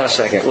 Okay, hang on a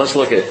second. Let's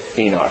look at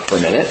Enoch for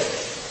a minute.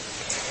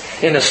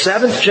 In the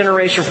 7th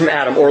generation from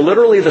Adam, or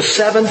literally the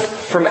 7th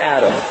from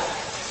Adam.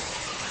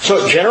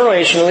 So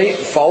generationally,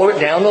 follow it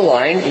down the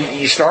line.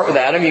 You start with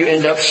Adam, you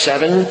end up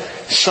 7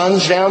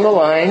 sons down the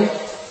line,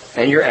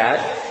 and you're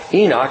at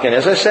Enoch. And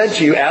as I said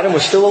to you, Adam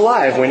was still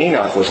alive when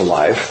Enoch was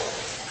alive.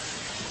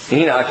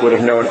 Enoch would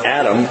have known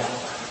Adam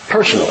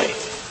personally,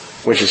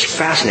 which is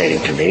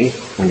fascinating to me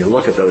when you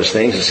look at those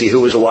things and see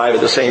who was alive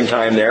at the same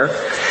time there.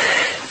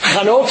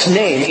 Enoch's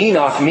name,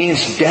 Enoch,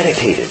 means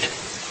dedicated.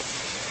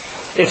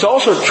 It's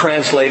also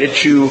translated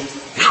to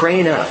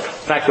train up.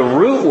 In fact, the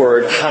root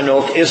word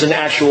Enoch is an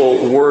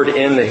actual word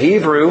in the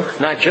Hebrew,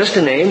 not just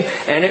a name,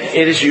 and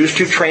it is used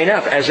to train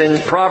up. As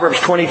in Proverbs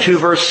 22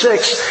 verse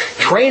 6,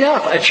 train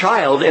up a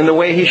child in the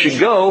way he should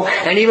go,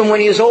 and even when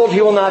he is old,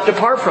 he will not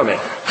depart from it.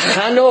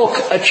 Enoch,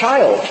 a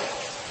child.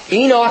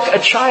 Enoch, a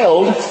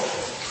child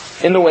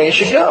in the way he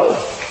should go.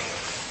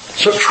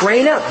 So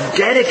train up,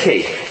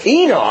 dedicate.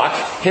 Enoch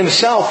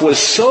himself was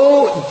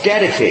so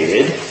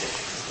dedicated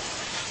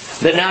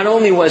that not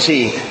only was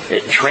he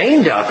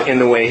trained up in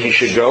the way he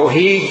should go,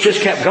 he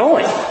just kept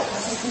going.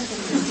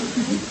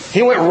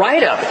 He went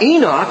right up.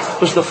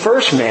 Enoch was the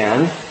first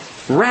man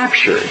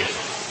raptured.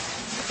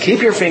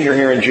 Keep your finger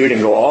here in Jude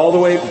and go all the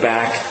way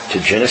back to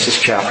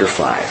Genesis chapter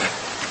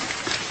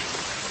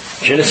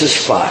 5. Genesis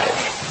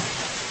 5.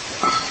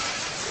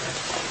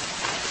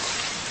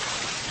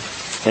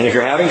 And if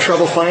you're having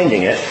trouble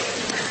finding it,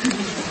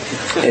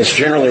 it's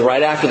generally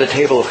right after the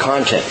table of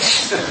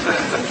contents.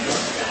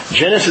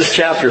 Genesis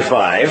chapter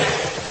 5,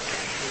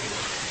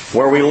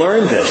 where we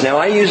learn this. Now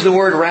I use the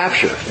word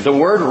rapture. The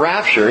word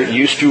rapture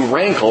used to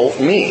rankle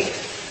me.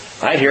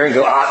 I'd hear and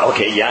go,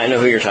 okay, yeah, I know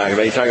who you're talking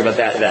about. You're talking about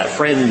that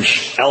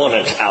fringe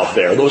element out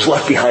there, those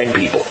left behind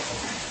people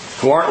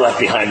who aren't left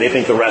behind. They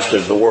think the rest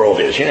of the world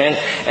is.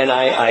 And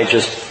I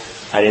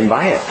didn't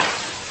buy it.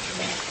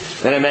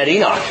 Then I met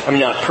Enoch. I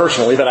mean, not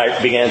personally, but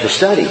I began to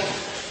study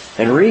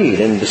and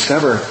read and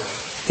discover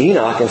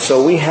Enoch. And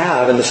so we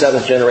have, in the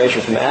seventh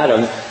generation from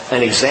Adam,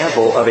 an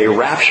example of a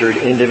raptured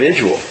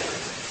individual.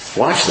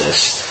 Watch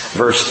this.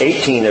 Verse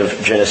 18 of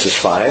Genesis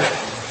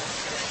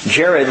 5.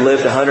 Jared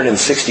lived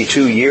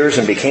 162 years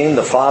and became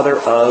the father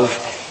of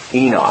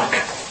Enoch.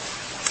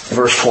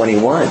 Verse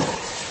 21.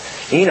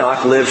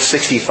 Enoch lived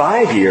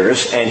 65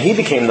 years and he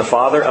became the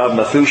father of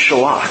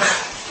Methuselah.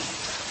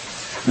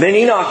 Then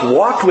Enoch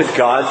walked with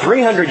God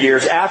 300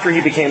 years after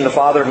he became the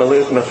father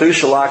of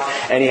Methuselah,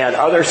 and he had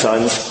other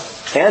sons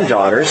and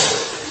daughters.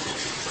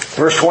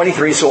 Verse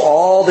 23, so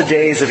all the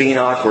days of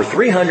Enoch were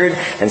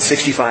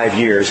 365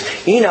 years.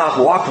 Enoch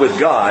walked with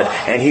God,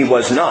 and he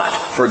was not,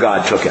 for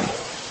God took him.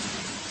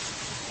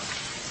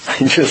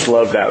 I just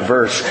love that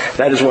verse.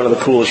 That is one of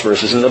the coolest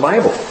verses in the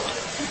Bible.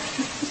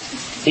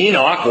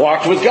 Enoch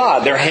walked with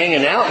God. They're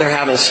hanging out. They're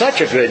having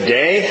such a good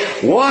day.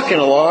 Walking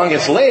along.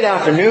 It's late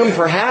afternoon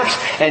perhaps.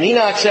 And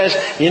Enoch says,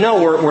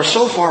 we're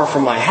so far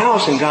from my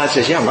house. And God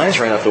says, yeah, mine's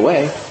right up the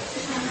way.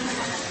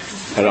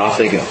 And off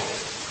they go.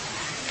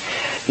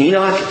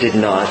 Enoch did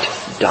not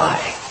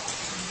die.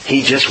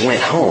 He just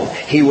went home.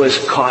 He was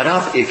caught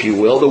up, if you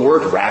will. The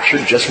word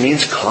raptured just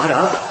means caught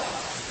up.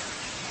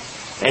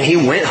 And he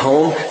went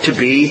home to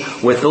be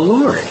with the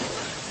Lord.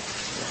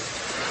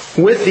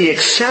 With the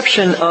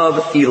exception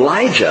of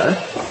Elijah,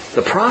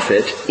 the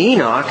prophet,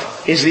 Enoch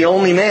is the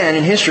only man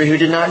in history who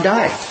did not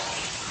die.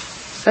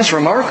 That's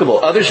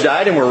remarkable. Others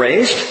died and were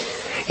raised.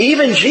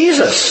 Even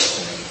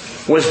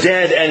Jesus was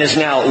dead and is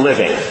now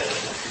living.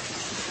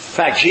 In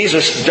fact,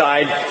 Jesus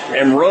died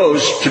and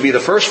rose to be the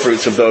first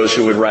fruits of those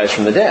who would rise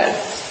from the dead.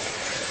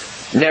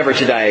 Never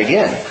to die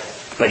again.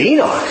 But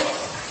Enoch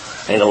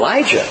and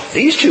Elijah,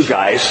 these two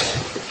guys,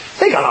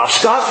 they got off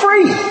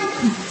scot-free.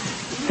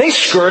 They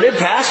skirted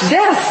past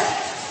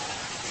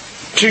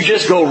death to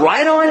just go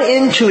right on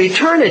into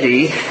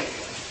eternity.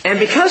 And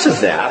because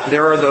of that,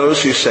 there are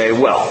those who say,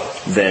 well,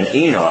 then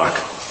Enoch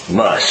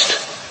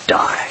must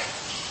die.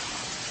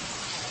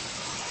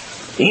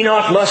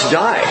 Enoch must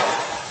die.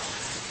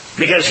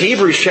 Because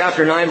Hebrews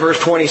chapter 9 verse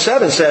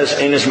 27 says,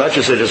 inasmuch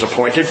as it is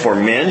appointed for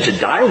men to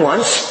die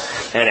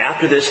once, and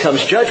after this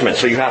comes judgment.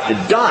 So you have to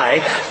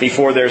die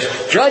before there's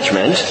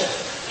judgment.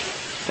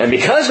 And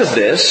because of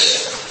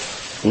this,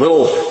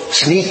 little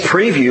sneak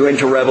preview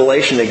into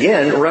Revelation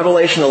again,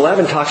 Revelation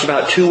 11 talks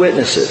about two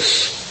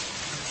witnesses.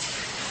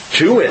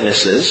 Two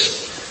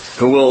witnesses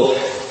who will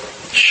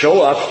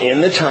show up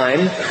in the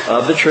time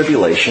of the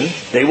tribulation.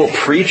 They will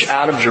preach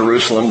out of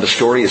Jerusalem. The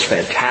story is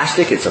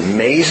fantastic. It's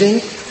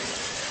amazing.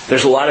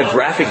 There's a lot of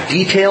graphic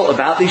detail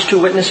about these two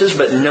witnesses,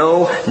 but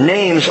no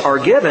names are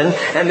given.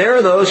 And there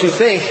are those who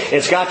think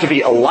it's got to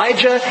be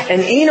Elijah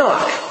and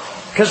Enoch,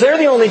 because they're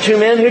the only two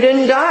men who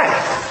didn't die.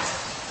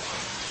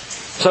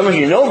 Some of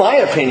you know my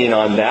opinion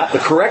on that, the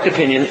correct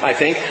opinion, I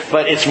think,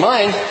 but it's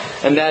mine,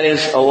 and that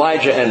is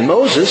Elijah and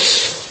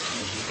Moses.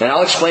 And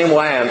I'll explain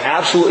why I'm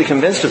absolutely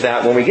convinced of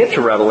that when we get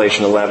to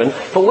Revelation 11.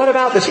 But what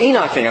about this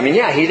Enoch thing? I mean,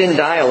 yeah, he didn't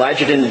die,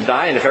 Elijah didn't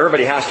die, and if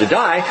everybody has to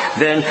die,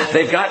 then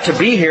they've got to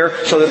be here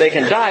so that they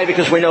can die,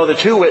 because we know the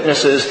two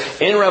witnesses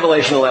in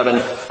Revelation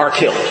 11 are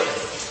killed.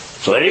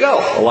 So there you go.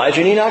 Elijah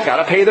and Enoch got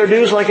to pay their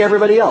dues like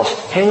everybody else.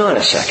 Hang on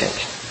a second.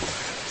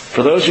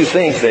 For those who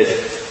think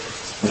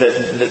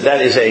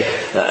that is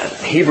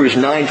Hebrews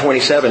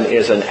 9:27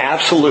 is an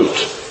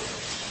absolute,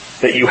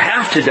 that you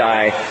have to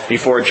die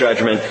before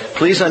judgment,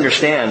 please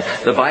understand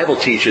the Bible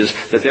teaches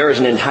that there is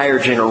an entire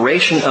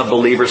generation of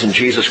believers in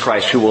Jesus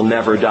Christ who will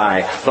never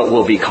die, but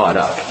will be caught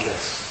up.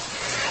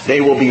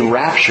 They will be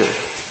raptured.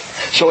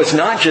 So it's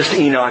not just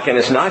Enoch and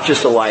it's not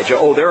just Elijah.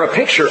 Oh, they're a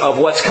picture of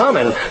what's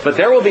coming, but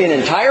there will be an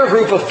entire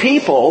group of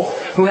people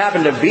who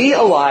happen to be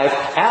alive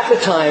at the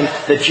time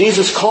that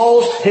Jesus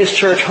calls His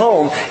church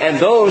home, and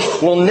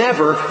those will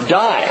never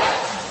die.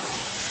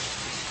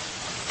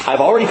 I've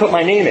already put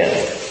my name in,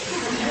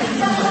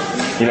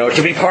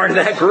 to be part of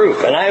that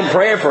group. And I am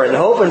praying for it and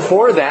hoping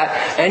for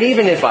that. And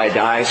even if I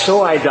die,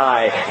 so I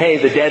die. Hey,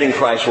 the dead in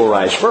Christ will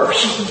rise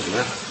first.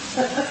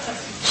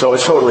 So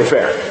it's totally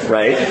fair,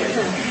 right?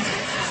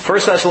 1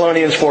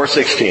 Thessalonians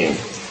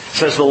 4:16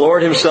 says, the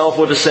Lord himself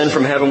will descend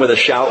from heaven with a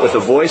shout, with the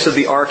voice of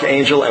the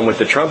archangel, and with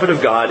the trumpet of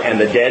God, and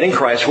the dead in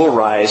Christ will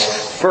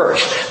rise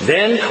first.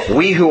 Then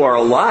we who are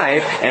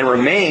alive and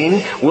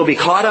remain will be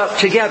caught up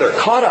together.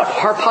 Caught up,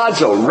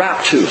 harpazo,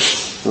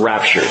 raptus,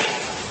 raptured.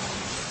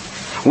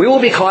 We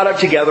will be caught up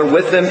together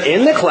with them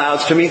in the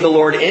clouds to meet the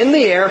Lord in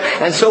the air,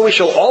 and so we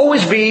shall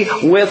always be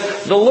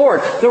with the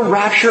Lord. The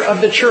rapture of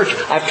the church.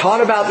 I've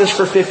taught about this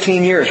for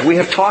 15 years. We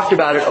have talked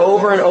about it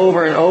over and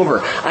over and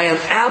over. I am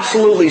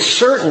absolutely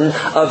certain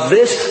of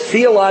this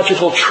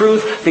theological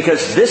truth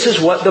because this is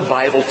what the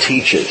Bible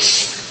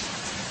teaches.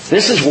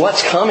 This is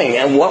what's coming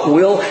and what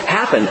will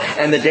happen.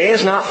 And the day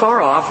is not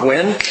far off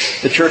when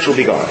the church will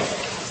be gone.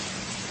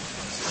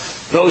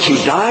 Those who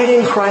died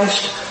in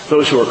Christ,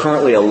 those who are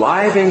currently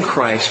alive in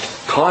Christ,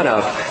 caught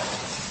up,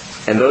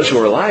 and those who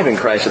are alive in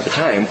Christ at the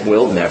time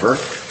will never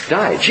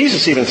die.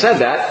 Jesus even said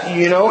that,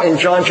 in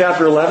John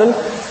chapter 11.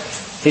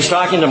 He's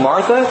talking to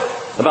Martha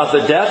about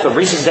the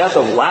recent death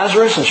of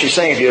Lazarus, and she's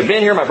saying, if you had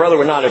been here, my brother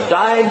would not have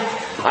died.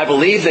 I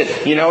believe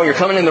that, you're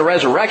coming in the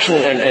resurrection,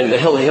 and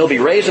he'll be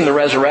raised in the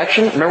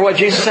resurrection. Remember what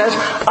Jesus says?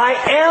 I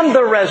am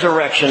the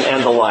resurrection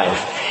and the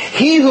life.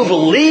 He who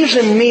believes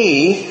in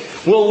me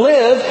will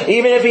live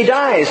even if he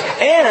dies.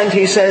 And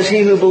he says,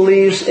 he who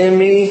believes in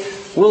me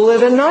will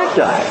live and not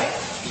die.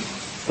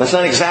 That's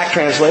not an exact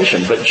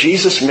translation, but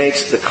Jesus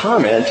makes the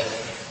comment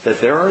that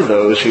there are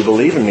those who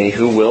believe in me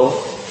who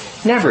will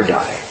never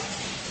die.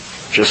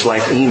 Just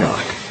like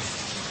Enoch.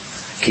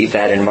 Keep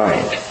that in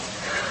mind.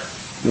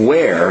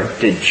 Where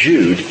did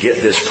Jude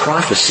get this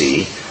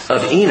prophecy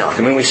of Enoch?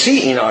 We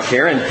see Enoch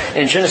here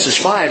in Genesis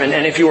 5,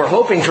 and if you were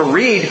hoping to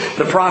read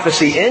the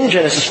prophecy in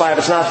Genesis 5,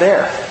 it's not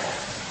there.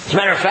 As a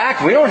matter of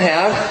fact, we don't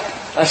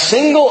have a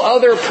single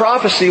other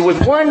prophecy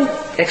with one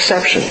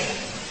exception.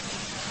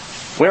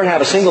 We don't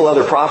have a single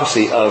other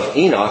prophecy of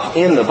Enoch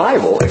in the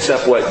Bible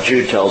except what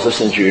Jude tells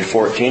us in Jude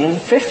 14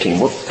 and 15.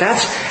 Well,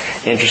 that's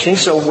interesting.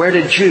 So where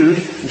did Jude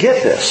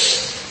get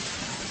this?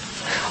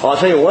 Well, I'll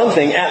tell you one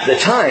thing. At the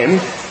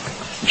time,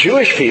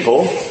 Jewish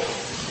people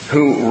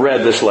who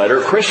read this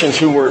letter, Christians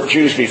who were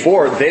Jews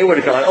before, they would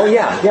have gone, oh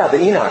yeah,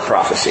 the Enoch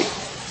prophecy.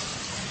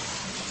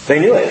 They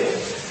knew it.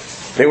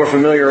 They were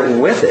familiar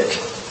with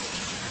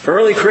it.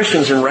 Early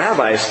Christians and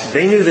rabbis,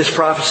 they knew this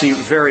prophecy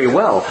very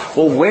well.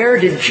 Well, where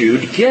did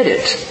Jude get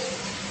it?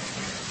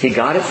 He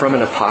got it from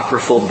an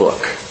apocryphal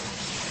book.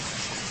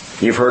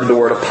 You've heard the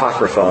word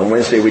apocrypha. On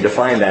Wednesday we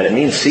defined that. It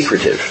means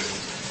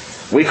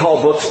secretive. We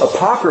call books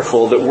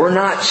apocryphal that we're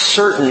not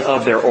certain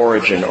of their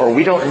origin, or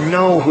we don't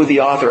know who the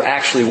author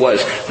actually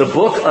was. The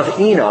book of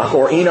Enoch,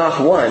 or Enoch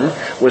 1,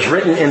 was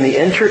written in the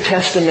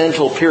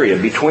intertestamental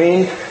period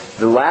between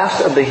the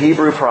last of the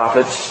Hebrew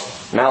prophets,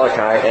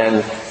 Malachi,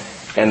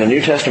 and the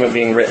New Testament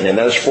being written. In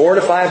those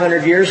 400 to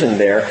 500 years in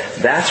there,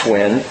 that's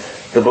when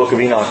the book of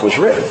Enoch was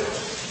written.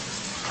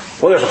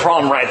 Well, there's a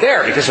problem right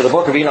there, because if the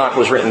book of Enoch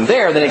was written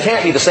there, then it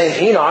can't be the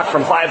same Enoch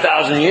from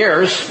 5,000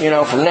 years,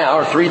 from now,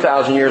 or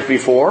 3,000 years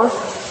before.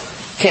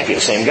 Can't be the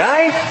same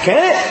guy,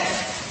 can it?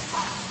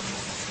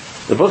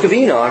 The book of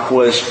Enoch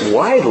was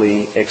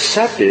widely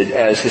accepted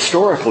as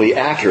historically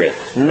accurate,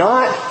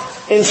 not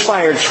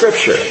inspired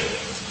Scripture.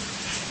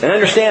 And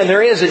understand,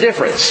 there is a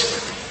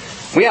difference.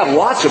 We have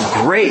lots of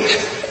great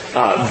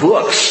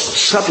books,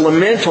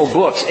 supplemental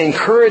books,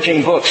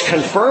 encouraging books,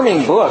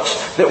 confirming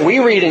books that we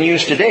read and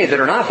use today that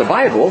are not the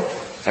Bible.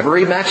 Ever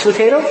read Max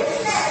Lucado?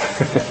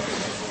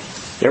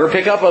 You ever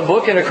pick up a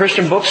book in a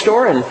Christian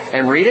bookstore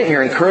and read it and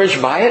you're encouraged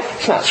by it?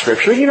 It's not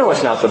Scripture. You know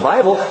it's not the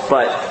Bible,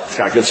 but it's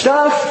got good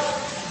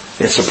stuff.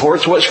 It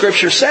supports what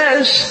Scripture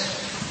says.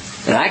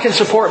 And I can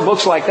support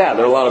books like that.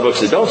 There are a lot of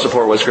books that don't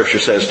support what Scripture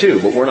says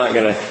too, but we're not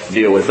going to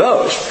deal with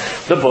those.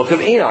 The book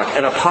of Enoch,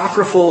 an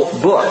apocryphal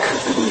book.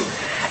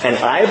 And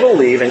I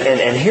believe,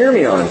 and hear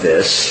me on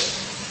this,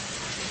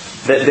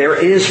 that there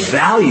is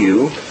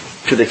value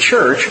to the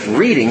church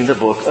reading the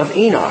book of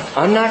Enoch.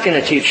 I'm not going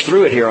to teach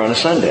through it here on a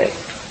Sunday.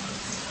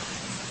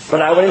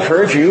 But I would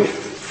encourage you,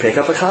 pick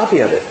up a copy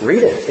of it.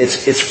 Read it.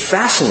 It's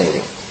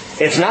fascinating.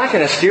 It's not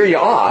going to steer you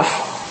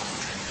off.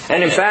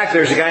 And in fact,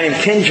 there's a guy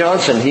named Ken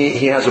Johnson.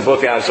 He has a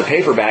book out as a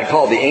paperback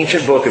called The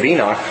Ancient Book of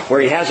Enoch,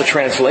 where he has a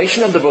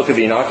translation of the book of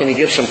Enoch and he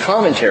gives some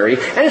commentary,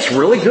 and it's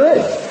really good.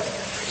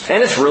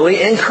 And it's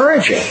really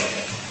encouraging.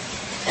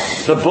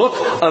 The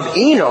book of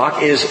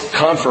Enoch is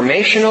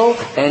confirmational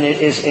and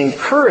it is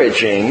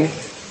encouraging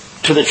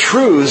to the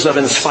truths of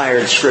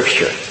inspired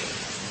Scripture.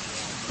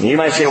 And you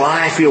might say, well,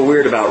 I feel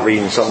weird about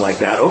reading something like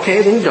that.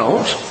 Okay, then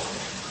don't.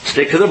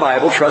 Stick to the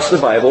Bible, trust the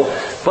Bible.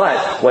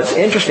 But what's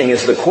interesting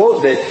is the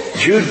quote that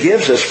Jude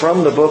gives us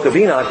from the book of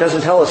Enoch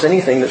doesn't tell us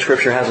anything that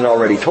Scripture hasn't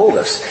already told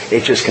us.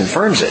 It just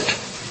confirms it.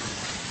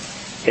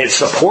 It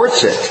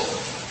supports it.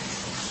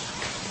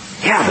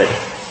 Yeah, but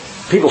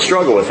people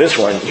struggle with this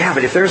one. Yeah,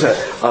 but if there's a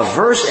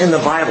verse in the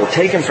Bible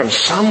taken from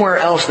somewhere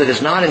else that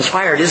is not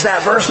inspired, is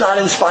that verse not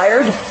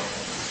inspired?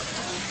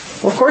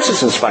 Well, of course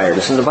it's inspired.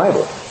 It's in the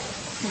Bible.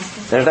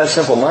 And if that's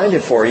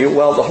simple-minded for you,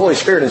 well, the Holy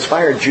Spirit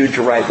inspired Jude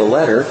to write the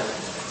letter.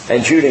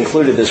 And Jude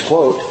included this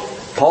quote.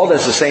 Paul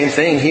does the same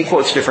thing. He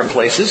quotes different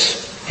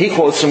places. He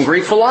quotes some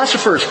Greek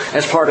philosophers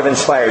as part of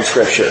inspired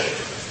Scripture.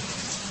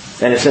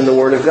 And it's in the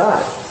Word of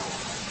God.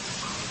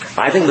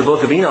 I think the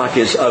book of Enoch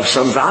is of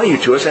some value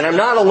to us, and I'm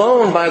not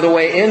alone, by the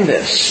way, in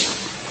this.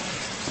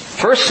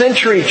 First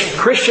century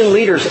Christian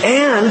leaders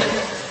and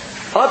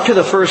up to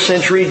the first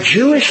century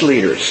Jewish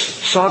leaders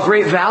saw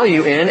great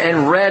value in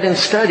and read and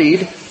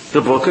studied the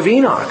book of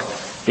Enoch.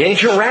 The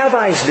ancient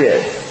rabbis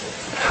did.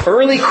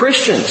 Early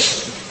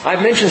Christians.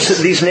 I've mentioned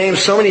these names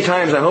so many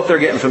times, I hope they're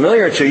getting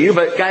familiar to you,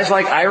 but guys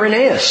like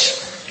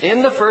Irenaeus,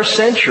 in the first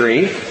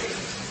century,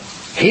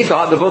 he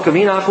thought the book of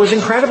Enoch was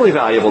incredibly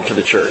valuable to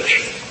the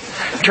church.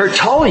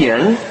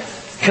 Tertullian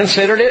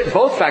considered it,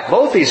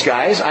 both these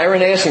guys,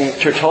 Irenaeus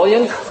and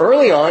Tertullian,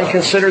 early on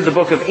considered the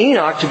book of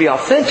Enoch to be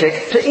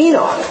authentic to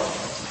Enoch.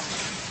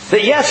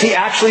 That yes, he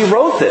actually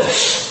wrote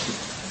this.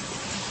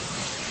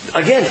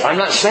 Again, I'm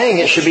not saying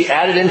it should be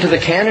added into the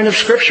canon of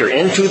Scripture,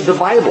 into the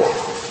Bible.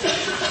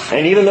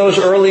 And even those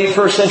early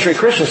first century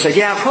Christians said,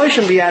 yeah, it probably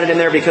shouldn't be added in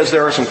there because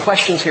there are some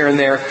questions here and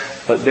there,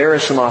 but there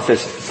is some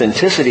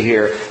authenticity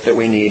here that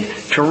we need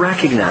to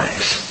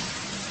recognize.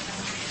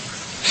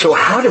 So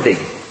how did they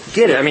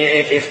get it? I mean,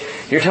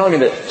 if you're telling me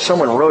that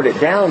someone wrote it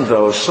down,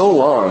 though, so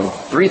long,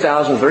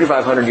 3,000,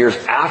 3,500 years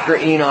after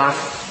Enoch,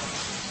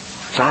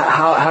 so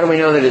how do we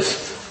know that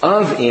it's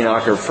of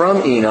Enoch or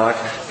from Enoch?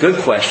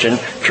 Good question.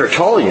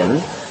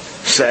 Tertullian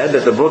said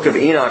that the book of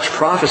Enoch's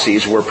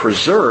prophecies were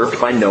preserved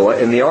by Noah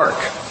in the ark.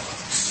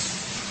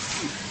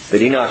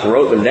 That Enoch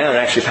wrote them down and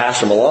actually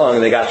passed them along,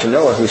 and they got to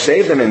Noah, who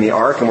saved them in the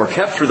ark and were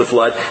kept through the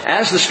flood.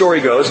 As the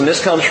story goes, and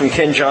this comes from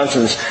Ken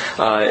Johnson's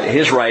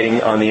his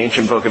writing on the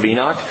ancient book of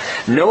Enoch,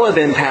 Noah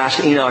then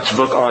passed Enoch's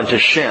book on to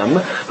Shem,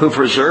 who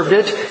preserved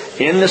it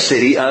in the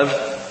city of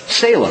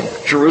Salem,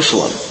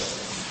 Jerusalem.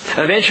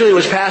 Eventually it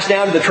was passed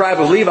down to the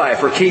tribe of Levi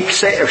for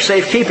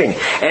safekeeping,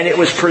 and it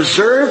was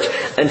preserved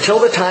until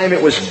the time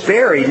it was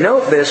buried.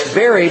 Note this,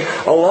 buried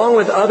along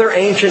with other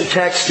ancient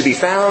texts to be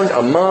found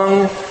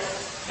among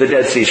the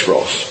Dead Sea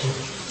Scrolls.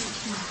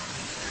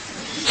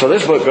 So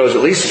this book goes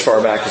at least as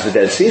far back as the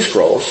Dead Sea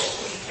Scrolls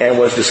and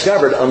was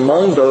discovered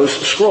among those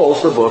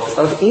scrolls, the book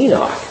of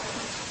Enoch.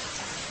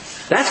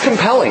 That's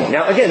compelling.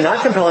 Now again,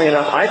 not compelling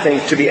enough, I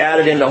think, to be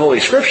added into Holy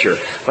Scripture.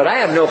 But I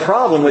have no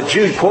problem with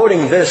Jude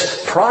quoting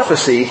this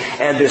prophecy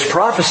and this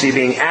prophecy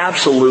being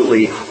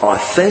absolutely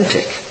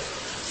authentic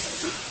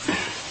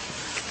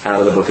out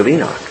of the book of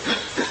Enoch.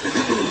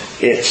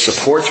 It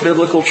supports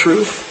biblical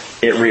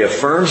truth. It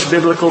reaffirms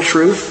biblical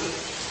truth.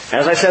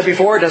 As I said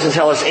before, it doesn't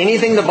tell us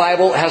anything the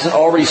Bible hasn't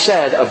already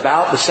said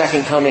about the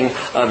second coming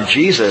of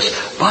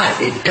Jesus, but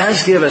it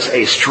does give us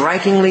a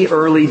strikingly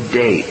early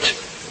date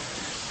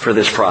for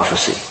this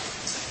prophecy.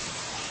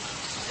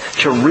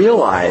 To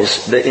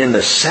realize that in the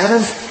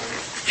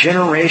 7th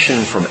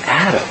generation from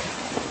Adam,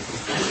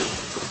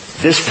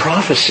 this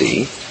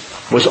prophecy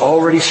was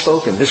already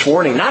spoken, this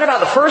warning, not about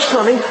the first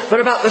coming,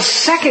 but about the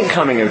second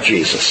coming of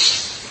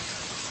Jesus.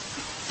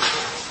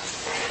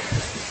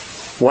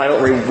 Why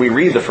don't we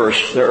read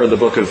the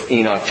book of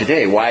Enoch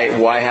today?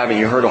 Why haven't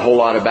you heard a whole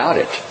lot about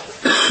it?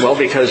 Well,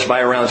 because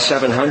by around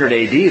 700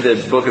 AD,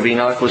 the book of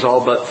Enoch was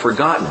all but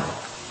forgotten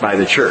by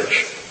the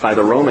church, by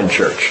the Roman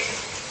church.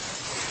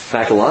 In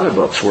fact, a lot of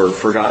books were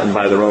forgotten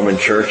by the Roman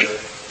church.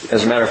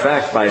 As a matter of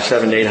fact, by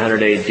 700 to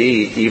 800 AD,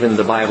 even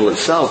the Bible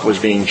itself was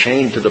being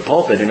chained to the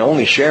pulpit and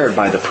only shared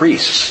by the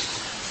priests.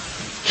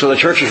 So the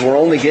churches were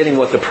only getting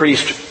what the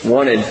priest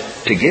wanted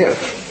to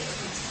give,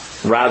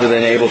 rather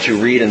than able to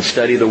read and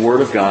study the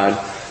Word of God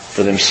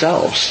for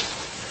themselves.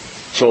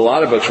 So a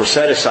lot of books were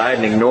set aside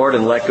and ignored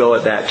and let go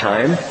at that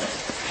time.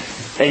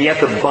 And yet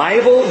the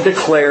Bible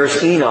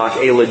declares Enoch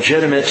a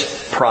legitimate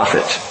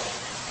prophet.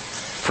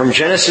 From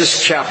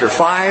Genesis chapter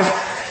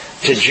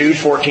 5 to Jude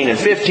 14 and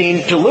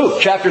 15 to Luke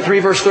chapter 3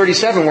 verse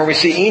 37, where we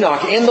see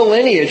Enoch in the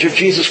lineage of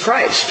Jesus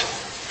Christ.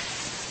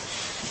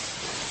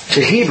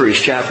 To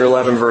Hebrews chapter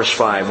 11 verse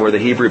 5, where the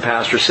Hebrew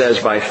pastor says,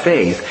 by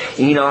faith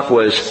Enoch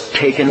was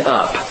taken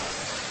up,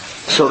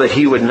 so that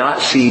he would not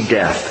see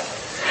death.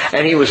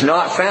 And he was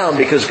not found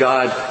because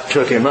God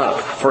took him up.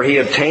 For he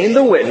obtained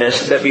the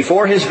witness that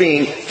before his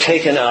being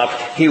taken up,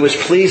 he was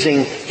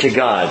pleasing to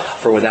God.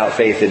 For without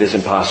faith it is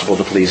impossible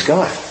to please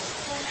God.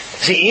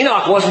 See,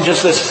 Enoch wasn't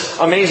just this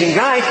amazing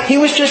guy. He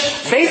was just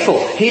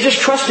faithful. He just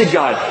trusted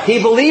God.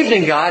 He believed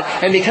in God.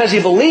 And because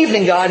he believed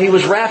in God, he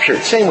was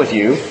raptured. Same with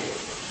you.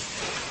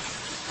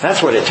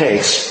 That's what it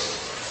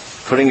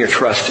takes. Putting your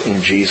trust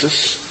in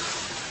Jesus.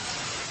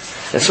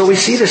 And so we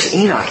see this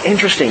Enoch.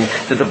 Interesting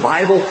that the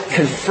Bible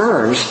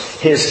confirms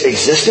his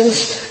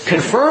existence,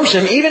 confirms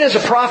him even as a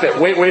prophet.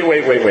 Wait.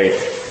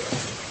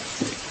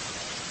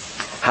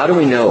 How do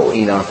we know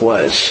Enoch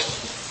was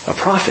a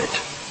prophet?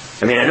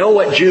 I mean, I know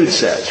what Jude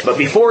says, but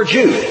before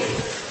Jude,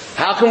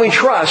 how can we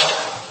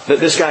trust that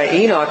this guy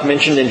Enoch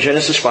mentioned in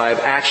Genesis 5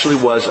 actually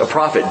was a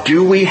prophet?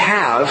 Do we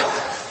have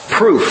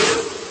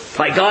proof,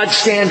 by God's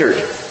standard,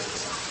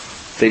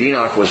 that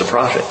Enoch was a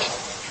prophet?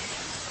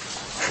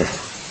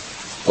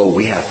 Oh,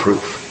 we have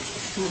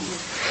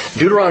proof.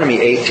 Deuteronomy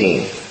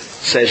 18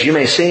 says, you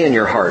may say in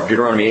your heart,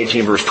 Deuteronomy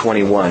 18 verse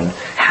 21,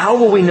 how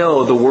will we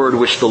know the word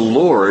which the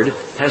Lord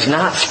has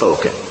not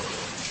spoken?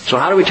 So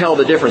how do we tell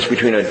the difference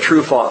between a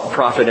true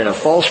prophet and a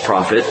false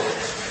prophet?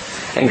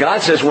 And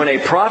God says, when a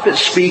prophet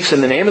speaks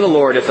in the name of the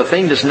Lord, if the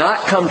thing does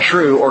not come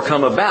true or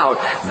come about,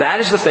 that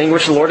is the thing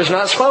which the Lord has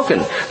not spoken.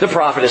 The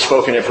prophet has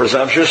spoken it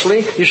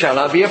presumptuously. You shall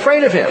not be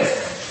afraid of him.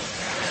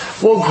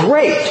 Well,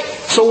 great.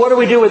 So what do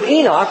we do with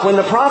Enoch when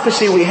the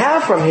prophecy we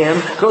have from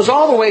him goes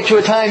all the way to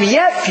a time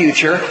yet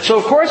future? So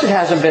of course it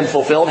hasn't been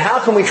fulfilled. How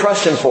can we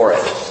trust him for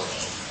it?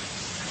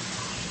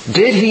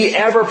 Did he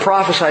ever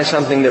prophesy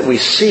something that we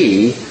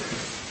see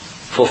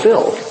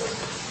fulfilled?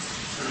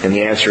 And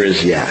the answer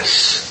is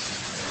yes.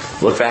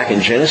 Look back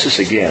in Genesis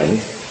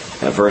again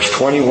at verse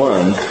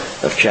 21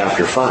 of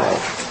chapter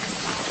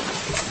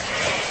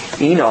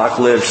 5. Enoch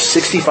lived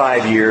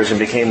 65 years and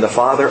became the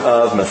father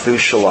of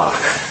Methuselah.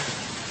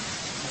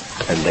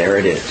 And there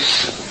it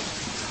is.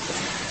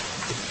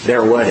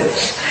 There what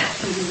is.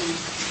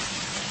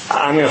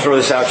 I'm going to throw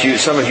this out to you.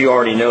 Some of you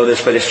already know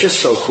this, but it's just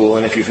so cool.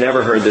 And if you've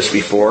never heard this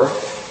before,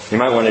 you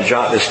might want to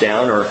jot this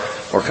down or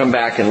come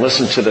back and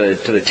listen to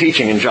the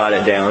teaching and jot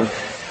it down.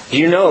 Do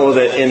you know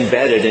that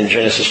embedded in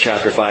Genesis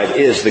chapter 5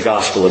 is the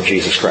gospel of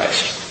Jesus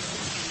Christ?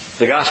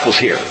 The gospel's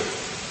here.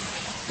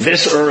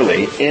 This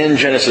early, in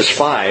Genesis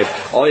 5,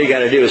 all you got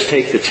to do is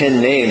take the 10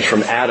 names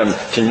from Adam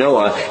to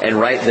Noah and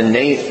write the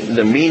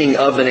meaning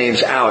of the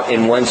names out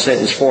in one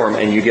sentence form,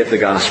 and you get the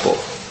gospel.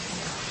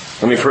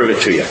 Let me prove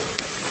it to you.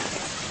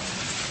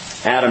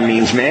 Adam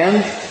means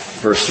man.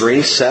 Verse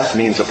 3, Seth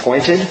means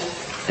appointed.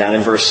 Down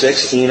in verse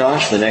 6,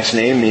 Enosh, the next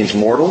name, means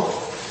mortal.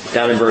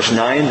 Down in verse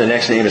 9, the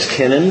next name is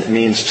Kenan,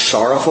 means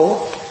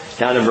sorrowful.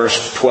 Down in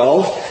verse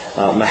 12,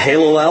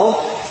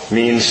 Mahalalel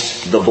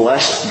means the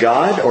blessed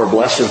God or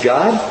blessed of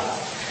God.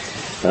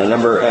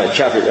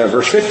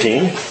 Verse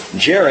 15,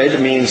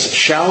 Jared means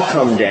shall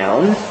come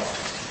down.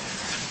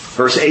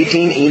 Verse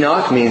 18,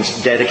 Enoch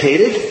means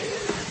dedicated.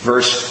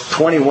 Verse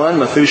 21,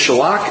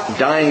 Methuselah,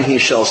 dying he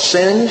shall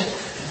send.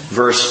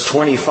 Verse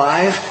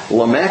 25,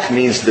 Lamech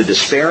means the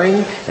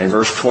despairing. And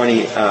verse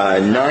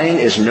 29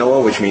 is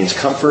Noah, which means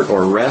comfort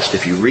or rest.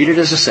 If you read it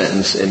as a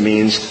sentence, it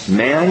means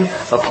man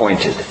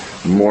appointed,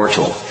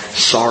 mortal,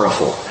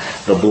 sorrowful.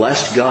 The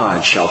blessed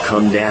God shall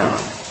come down,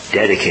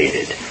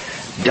 dedicated.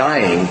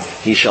 Dying,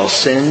 he shall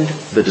send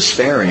the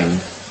despairing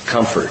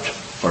comfort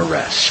or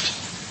rest.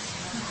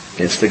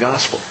 It's the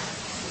gospel.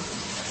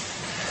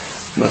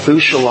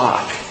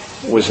 Methuselah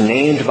was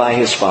named by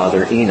his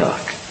father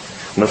Enoch.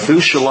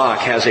 Methuselah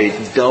has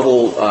a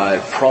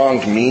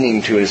double-pronged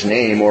meaning to his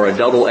name, or a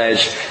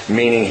double-edged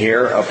meaning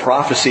here, a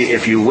prophecy,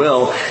 if you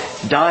will.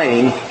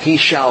 Dying, he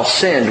shall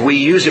send. We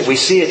use it, we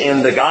see it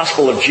in the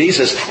gospel of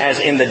Jesus, as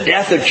in the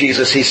death of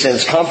Jesus, he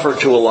sends comfort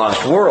to a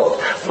lost world.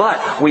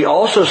 But we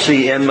also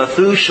see in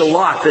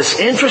Methuselah this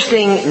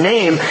interesting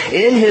name,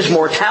 in his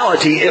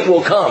mortality it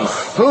will come.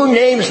 Who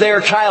names their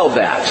child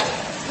that?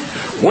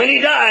 When he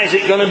dies,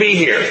 it's going to be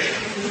here.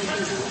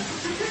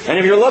 And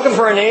if you're looking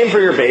for a name for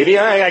your baby,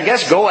 I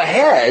guess go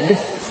ahead.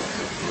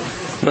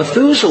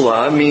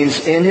 Methuselah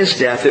means in his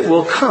death it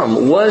will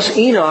come. Was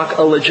Enoch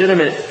a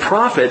legitimate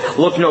prophet?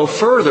 Look no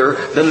further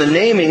than the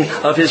naming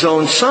of his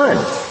own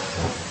son.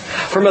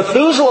 For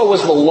Methuselah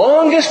was the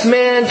longest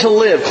man to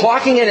live,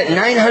 clocking in at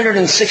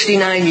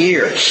 969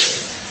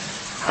 years.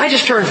 I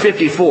just turned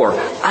 54.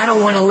 I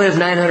don't want to live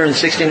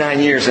 969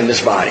 years in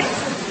this body.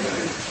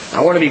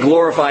 I want to be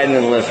glorified and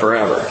then live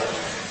forever.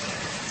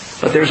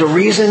 But there's a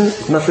reason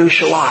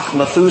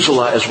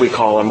Methuselah as we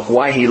call him,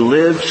 why he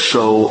lived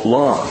so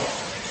long.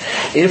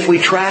 If we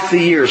track the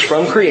years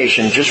from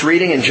creation, just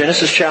reading in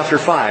Genesis chapter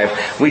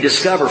 5, we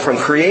discover from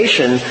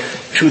creation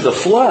to the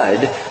flood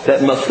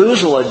that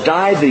Methuselah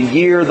died the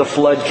year the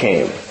flood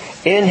came.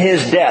 In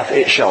his death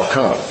it shall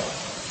come.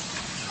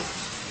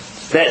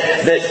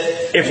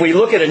 That if we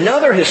look at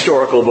another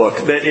historical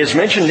book that is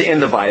mentioned in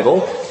the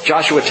Bible,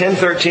 Joshua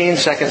 10:13,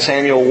 2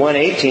 Samuel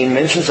 1:18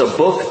 mentions a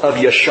book of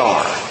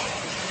Yashar.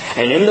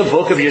 And in the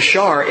book of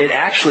Yashar, it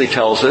actually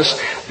tells us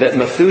that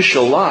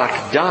Methuselah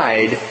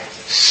died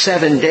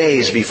 7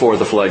 days before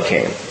the flood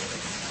came.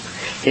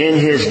 In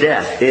his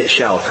death it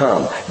shall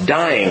come.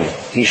 Dying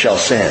he shall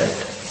send.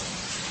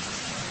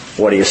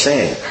 What are you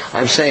saying?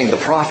 I'm saying the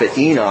prophet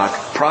Enoch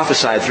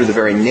prophesied through the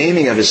very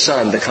naming of his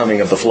son the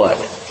coming of the flood.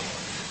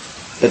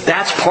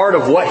 That's part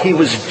of what he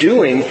was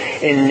doing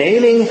in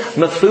naming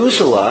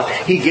Methuselah.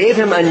 He gave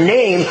him a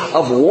name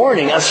of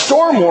warning, a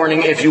storm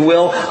warning, if you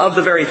will, of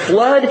the very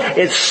flood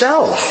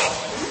itself.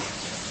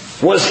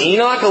 Was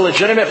Enoch a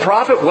legitimate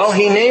prophet? Well,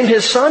 he named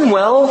his son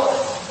well.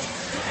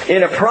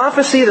 In a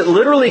prophecy that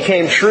literally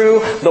came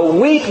true, the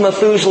week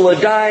Methuselah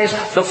dies,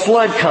 the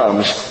flood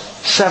comes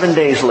 7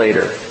 days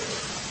later.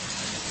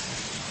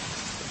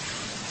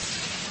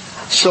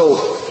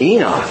 So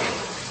Enoch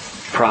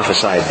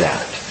prophesied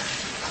that.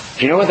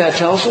 Do you know what that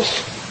tells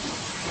us?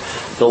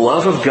 The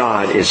love of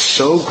God is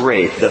so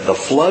great that the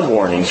flood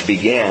warnings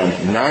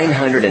began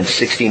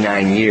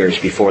 969 years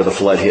before the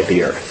flood hit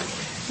the earth.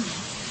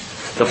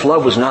 The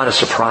flood was not a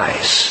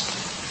surprise.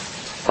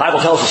 The Bible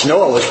tells us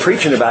Noah was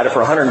preaching about it for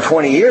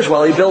 120 years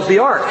while he built the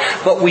ark.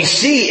 But we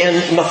see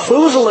in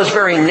Methuselah's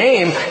very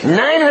name,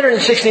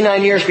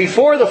 969 years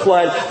before the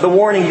flood, the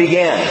warning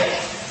began.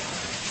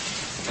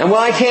 And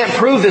while I can't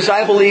prove this,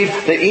 I believe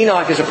that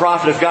Enoch, as a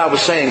prophet of God,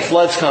 was saying,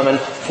 flood's coming,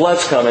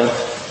 flood's coming.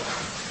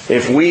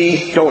 If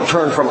we don't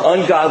turn from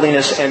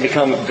ungodliness and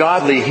become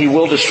godly, He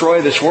will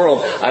destroy this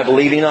world. I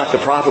believe Enoch, the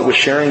prophet, was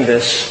sharing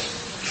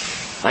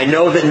this. I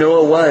know that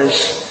Noah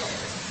was.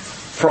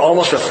 For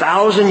almost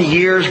 1,000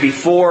 years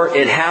before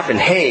it happened.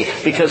 Hey,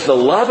 because the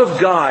love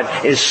of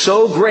God is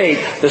so great,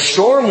 the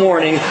storm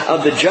warning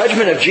of the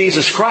judgment of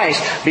Jesus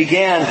Christ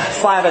began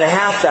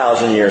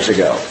 5,500 years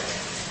ago.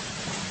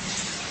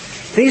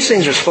 These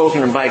things are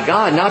spoken by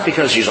God, not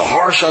because He's a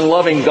harsh,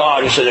 unloving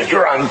God who says, if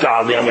you're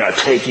ungodly, I'm going to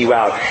take you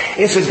out.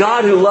 It's a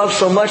God who loves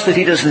so much that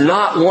He does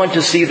not want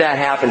to see that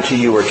happen to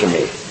you or to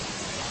me.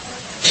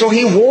 So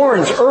He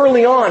warns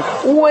early on,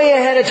 way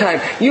ahead of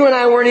time. You and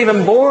I weren't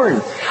even born.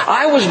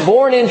 I was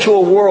born into a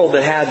world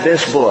that had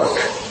this book.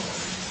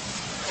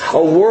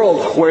 A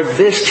world where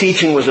this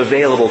teaching was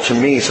available to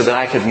me so that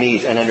I could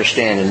meet and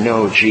understand and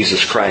know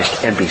Jesus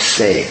Christ and be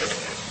saved.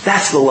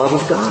 That's the love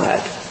of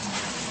God.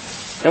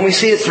 And we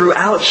see it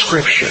throughout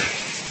Scripture.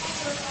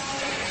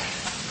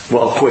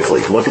 Well,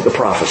 quickly, look at the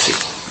prophecy.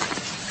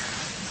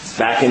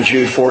 Back in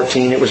Jude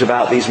 14, it was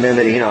about these men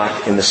that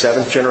Enoch, in the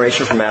 7th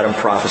generation from Adam,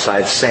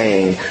 prophesied,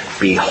 saying,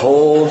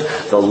 Behold,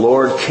 the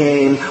Lord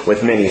came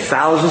with many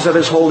thousands of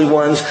His holy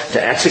ones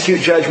to execute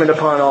judgment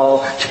upon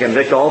all, to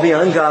convict all the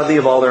ungodly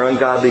of all their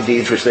ungodly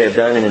deeds which they have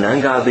done in an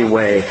ungodly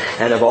way,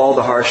 and of all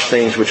the harsh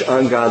things which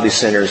ungodly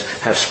sinners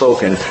have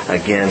spoken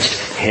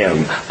against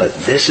Him. But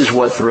this is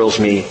what thrills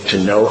me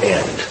to no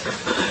end.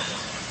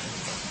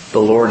 The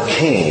Lord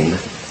came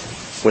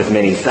with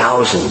many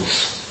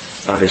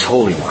thousands of His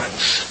holy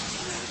ones.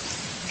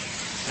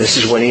 This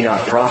is what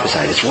Enoch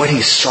prophesied. It's what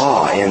he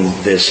saw in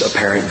this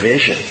apparent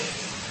vision.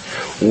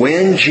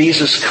 When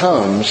Jesus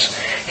comes,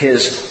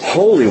 His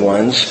holy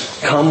ones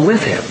come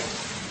with Him.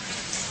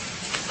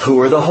 Who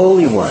are the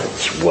holy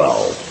ones?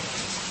 Well,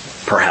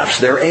 perhaps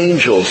they're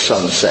angels,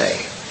 some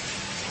say.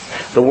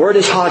 The word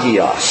is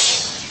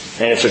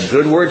hagios, and it's a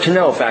good word to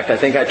know. In fact, I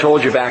think I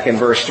told you back in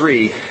verse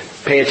 3,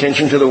 pay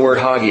attention to the word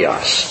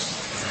hagios.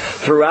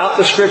 Throughout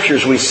the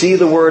Scriptures, we see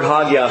the word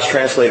hagios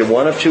translated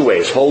one of two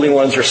ways, holy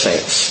ones or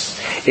saints.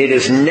 It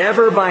is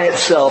never by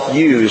itself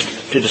used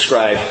to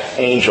describe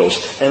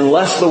angels,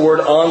 unless the word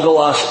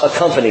angelos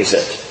accompanies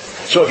it.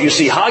 So if you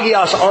see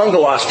hagios,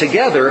 angelos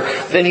together,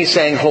 then he's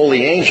saying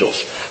holy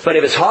angels. But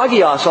if it's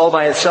hagios all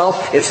by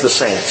itself, it's the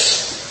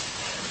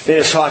saints. It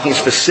is talking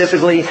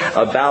specifically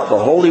about the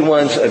holy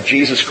ones of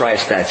Jesus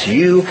Christ. That's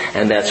you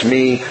and that's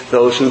me,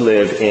 those who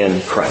live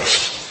in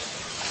Christ.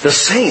 The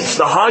saints,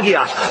 the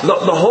hagios,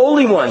 the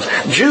holy ones.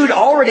 Jude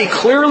already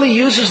clearly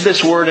uses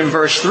this word in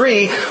verse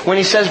 3 when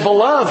he says,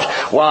 Beloved,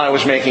 while I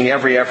was making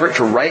every effort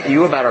to write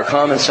you about our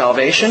common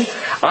salvation,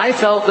 I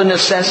felt the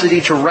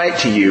necessity to write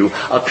to you,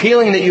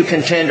 appealing that you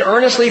contend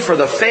earnestly for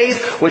the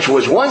faith which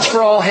was once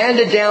for all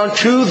handed down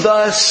to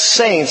the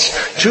saints,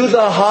 to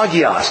the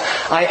hagios.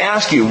 I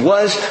ask you,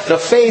 was the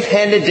faith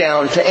handed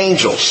down to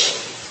angels?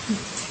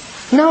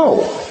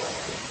 No.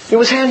 It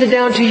was handed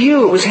down to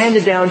you. It was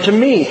handed down to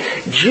me.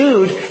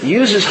 Jude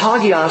uses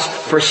hagios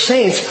for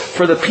saints,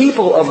 for the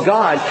people of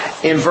God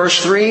in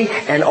verse 3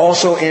 and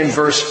also in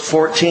verse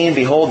 14.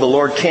 Behold, the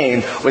Lord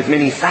came with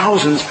many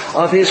thousands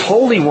of His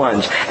holy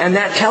ones. And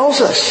that tells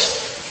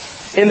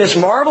us in this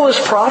marvelous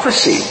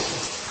prophecy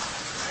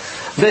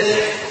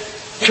that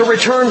to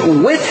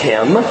return with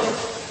Him,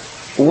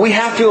 we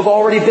have to have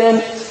already been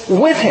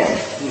with Him.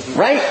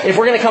 Right? If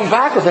we're going to come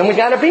back with Him, we've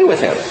got to be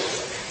with Him.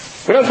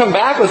 We don't come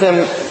back with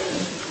Him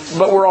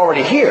but we're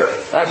already here.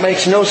 That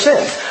makes no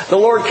sense. The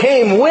Lord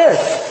came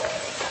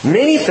with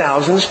many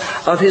thousands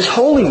of His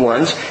holy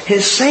ones,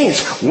 His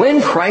saints.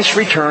 When Christ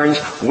returns,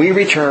 we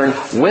return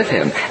with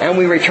Him. And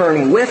we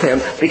return with Him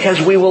because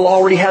we will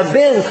already have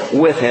been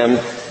with Him,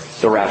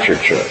 the raptured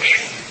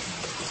church.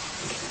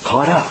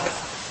 Caught up.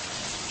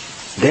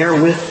 There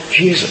with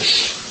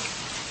Jesus.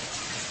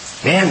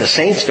 Man, the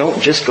saints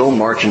don't just go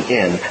marching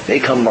in. They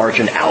come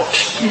marching out.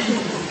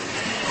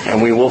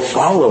 And we will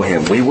follow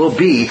Him. We will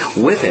be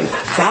with Him.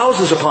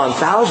 Thousands upon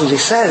thousands, he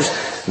says.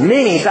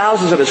 Many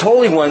thousands of His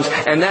holy ones.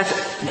 And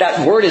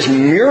that word is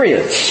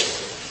myriads.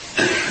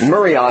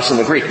 Myrios in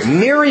the Greek.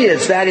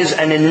 Myriads, that is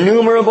an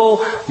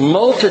innumerable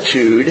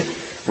multitude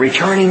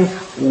returning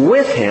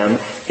with Him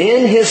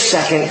in His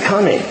second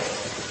coming.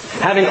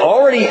 Having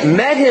already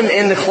met Him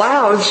in the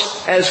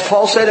clouds, as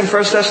Paul said in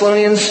 1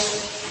 Thessalonians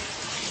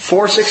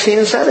 4:16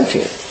 and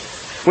 17.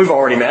 We've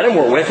already met Him.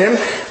 We're with Him.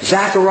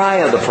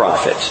 Zechariah the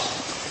prophet.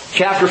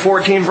 Chapter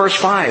 14, verse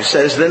 5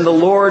 says, Then the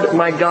Lord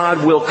my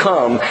God will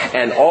come,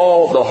 and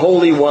all the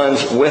holy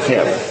ones with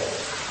Him.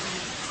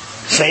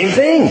 Same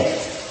thing.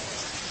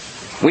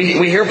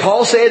 We hear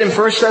Paul say it in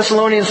 1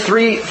 Thessalonians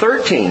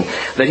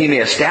 3:13, that He may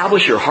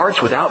establish your hearts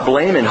without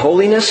blame and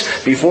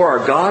holiness before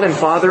our God and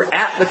Father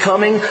at the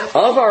coming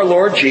of our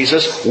Lord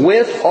Jesus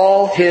with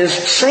all His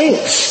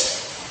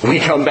saints. We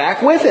come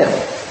back with Him.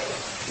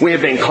 We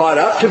have been caught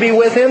up to be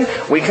with Him.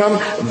 We come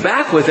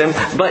back with Him.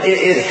 But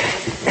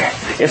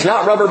it's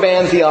not rubber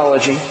band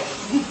theology.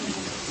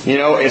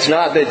 It's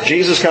not that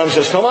Jesus comes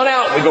and says, come on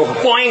out. We go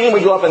boing,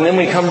 we go up, and then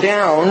we come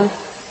down.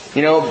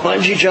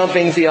 Bungee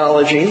jumping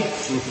theology.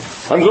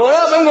 I'm going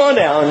up, I'm going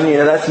down.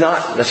 That's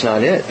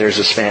not it. There's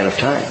a span of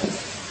time.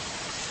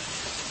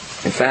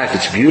 In fact,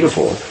 it's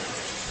beautiful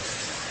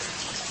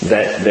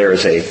that there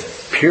is a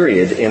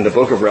period in the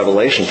book of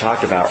Revelation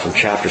talked about from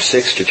chapter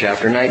 6 to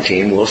chapter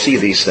 19. We'll see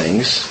these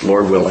things,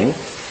 Lord willing.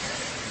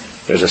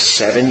 There's a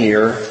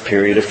 7-year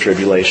period of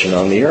tribulation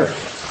on the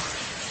earth.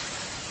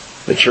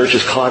 The church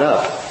is caught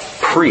up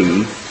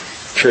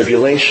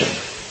pre-tribulation.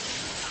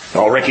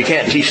 Oh, Rick, you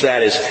can't teach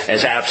that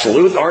as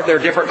absolute. Aren't there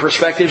different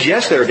perspectives?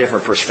 Yes, there are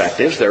different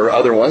perspectives. There are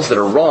other ones that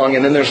are wrong,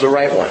 and then there's the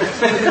right one.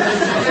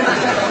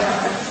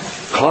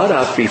 Caught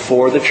up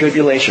before the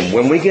tribulation.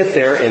 When we get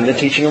there in the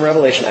teaching of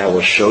Revelation, I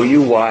will show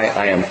you why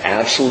I am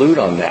absolute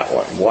on that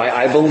one. Why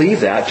I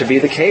believe that to be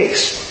the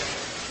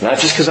case. Not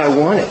just because I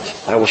want it.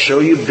 I will show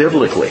you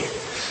biblically.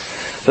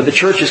 But the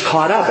church is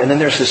caught up, and then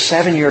there's this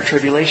 7-year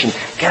tribulation.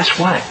 Guess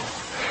what?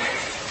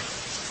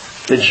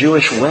 The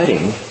Jewish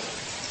wedding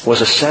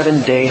was a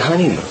 7-day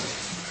honeymoon.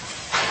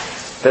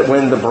 That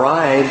when the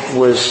bride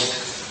was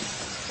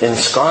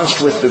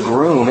ensconced with the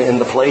groom in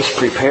the place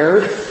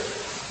prepared,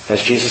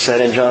 as Jesus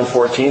said in John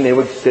 14,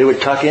 they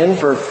would tuck in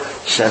for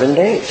 7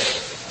 days.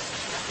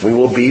 We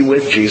will be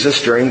with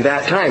Jesus during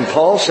that time.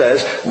 Paul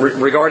says,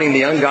 regarding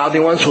the ungodly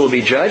ones who will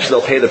be judged,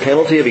 they'll pay the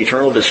penalty of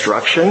eternal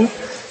destruction.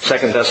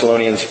 2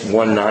 Thessalonians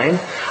 1:9.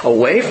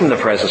 Away from the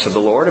presence of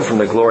the Lord and from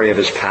the glory of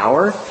His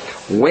power,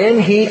 when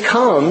He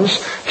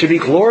comes to be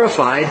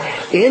glorified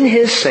in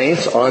His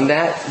saints on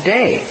that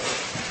day.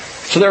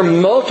 So there are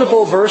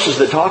multiple verses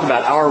that talk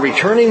about our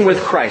returning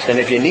with Christ. And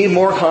if you need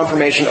more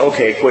confirmation,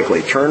 okay,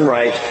 quickly, turn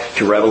right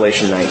to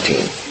Revelation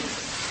 19.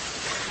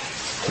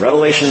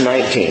 Revelation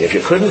 19. If you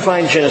couldn't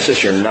find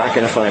Genesis, you're not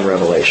going to find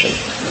Revelation.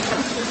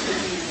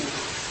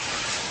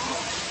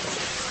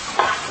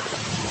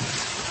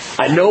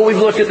 I know we've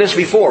looked at this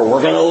before.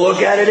 We're going to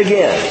look at it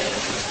again.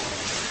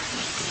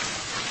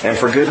 And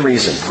for good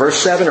reason. Verse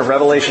 7 of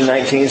Revelation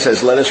 19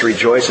 says, let us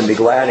rejoice and be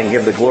glad and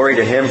give the glory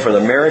to Him, for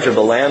the marriage of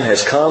the Lamb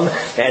has come,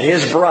 and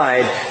His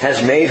bride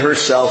has made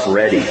herself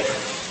ready.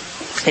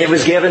 It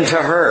was given to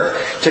her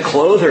to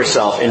clothe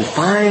herself in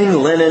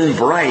fine linen,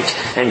 bright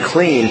and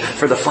clean,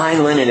 for the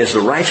fine linen is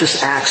the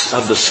righteous acts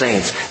of the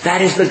saints.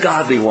 That is the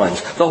godly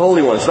ones, the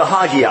holy ones, the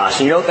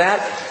hagios. You know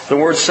that? The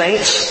word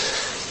saints?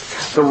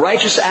 The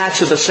righteous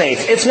acts of the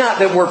saints. It's not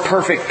that we're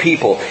perfect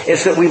people.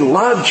 It's that we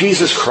love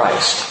Jesus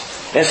Christ.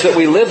 It's that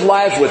we live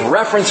lives with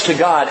reference to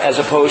God as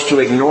opposed to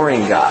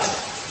ignoring God.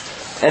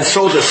 And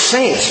so the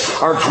saints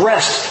are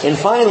dressed in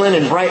fine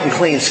linen, bright and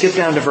clean. Skip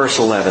down to verse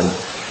 11.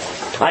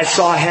 I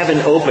saw heaven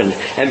opened,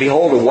 and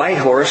behold, a white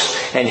horse,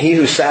 and He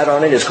who sat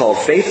on it is called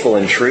Faithful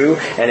and True,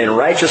 and in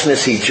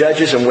righteousness He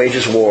judges and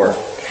wages war.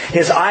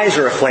 His eyes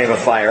are a flame of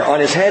fire. On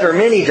His head are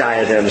many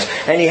diadems,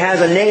 and He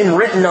has a name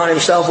written on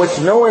Himself which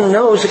no one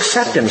knows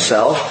except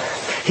Himself.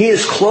 He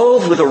is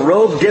clothed with a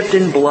robe dipped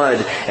in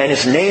blood, and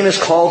His name is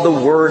called the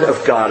Word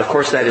of God. Of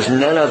course, that is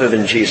none other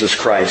than Jesus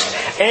Christ.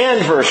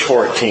 And verse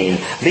 14,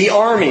 the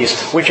armies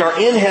which are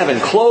in heaven,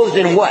 clothed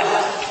in what?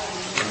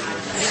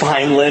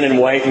 Fine linen,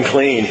 white and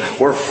clean.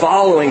 We're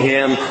following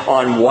Him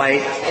on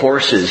white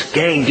horses.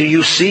 Gang, do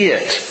you see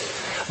it?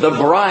 The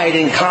bride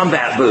in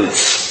combat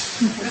boots.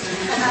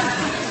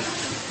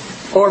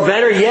 Or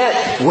better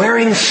yet,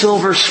 wearing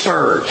silver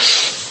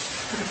spurs.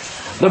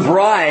 The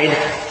bride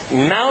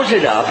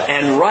mounted up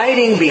and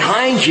riding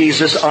behind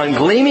Jesus on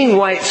gleaming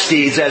white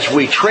steeds as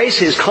we trace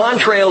His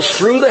contrails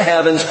through the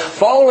heavens,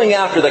 following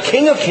after the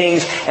King of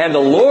Kings and the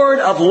Lord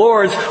of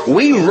Lords.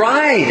 We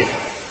ride.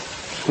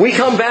 We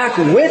come back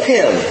with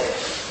Him.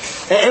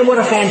 And what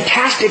a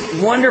fantastic,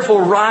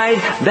 wonderful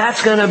ride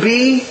that's going to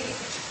be.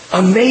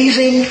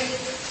 Amazing.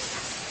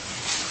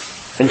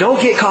 And don't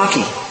get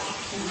cocky.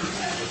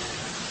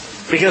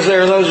 Because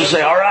there are those who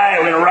say, all right,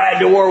 we're going to ride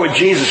to war with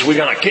Jesus. We're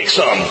going to kick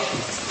some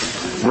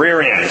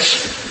rear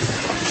ends.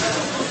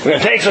 We're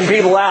going to take some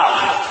people out.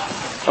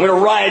 I'm going to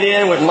ride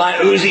in with my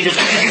Uzi. Just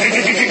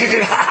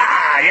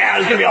yeah,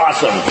 it's going to be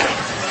awesome.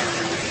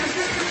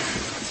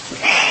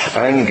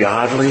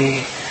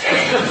 Ungodly.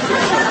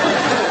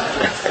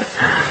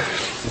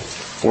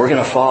 We're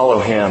going to follow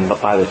Him,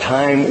 but by the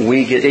time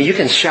we get... You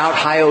can shout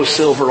Hi-O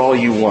Silver all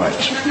you want.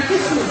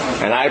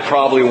 And I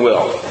probably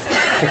will.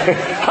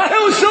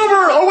 Hi-O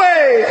Silver,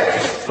 away!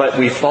 But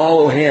we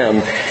follow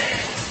Him,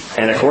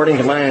 and according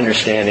to my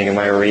understanding and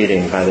my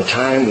reading, by the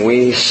time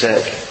we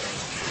set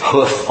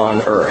hoof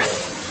on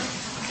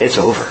earth, it's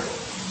over.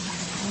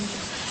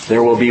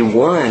 There will be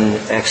one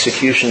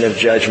execution of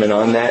judgment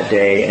on that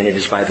day, and it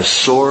is by the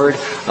sword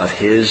of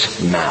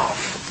His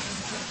mouth.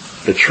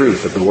 The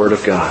truth of the Word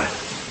of God,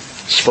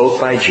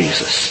 spoke by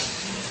Jesus.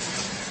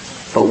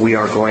 But we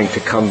are going to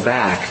come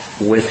back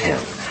with Him.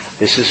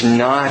 This is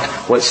not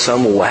what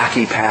some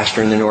wacky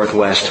pastor in the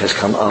Northwest has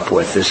come up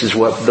with. This is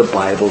what the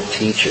Bible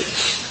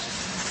teaches.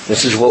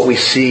 This is what we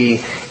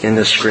see in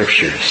the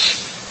Scriptures.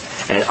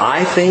 And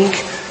I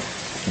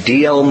think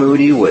D.L.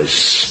 Moody was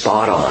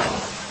spot on.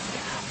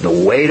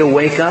 The way to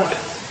wake up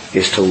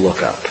is to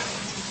look up.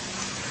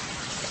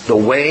 The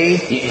way,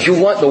 you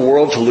want the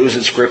world to lose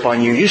its grip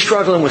on you. You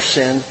struggling with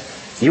sin?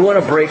 You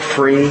want to break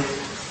free?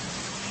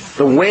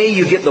 The way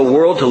you get the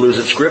world to lose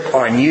its grip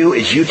on you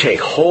is you take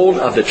hold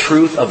of the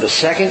truth of the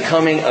second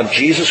coming of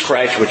Jesus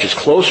Christ, which is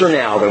closer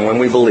now than when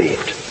we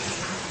believed.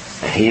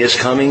 And He is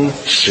coming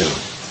soon.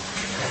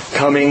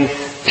 Coming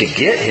to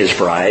get His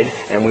bride,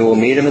 and we will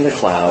meet Him in the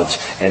clouds,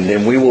 and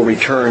then we will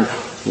return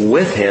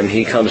with Him.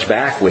 He comes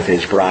back with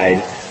His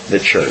bride, the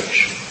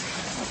church.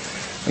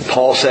 And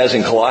Paul says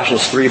in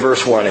Colossians 3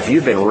 verse 1, if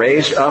you've been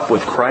raised up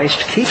with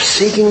Christ, keep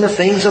seeking the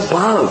things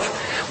above,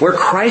 where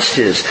Christ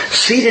is,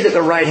 seated at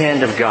the right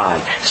hand of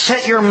God.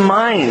 Set your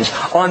minds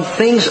on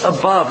things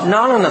above,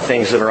 not on the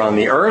things that are on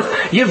the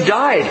earth. You've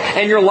died,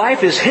 and your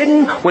life is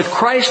hidden with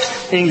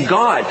Christ in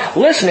God.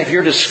 Listen, if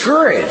you're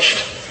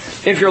discouraged,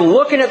 if you're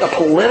looking at the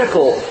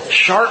political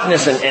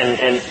sharpness and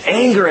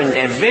anger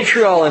and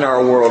vitriol in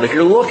our world, if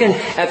you're looking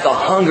at the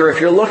hunger, if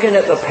you're looking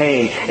at the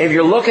pain, if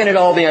you're looking at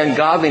all the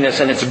ungodliness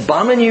and it's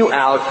bumming you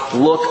out,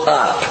 look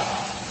up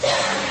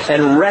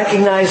and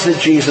recognize that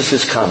Jesus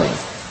is coming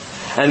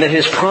and that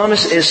His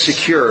promise is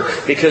secure.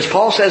 Because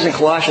Paul says in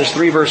Colossians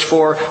 3 verse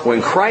 4,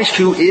 when Christ,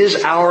 who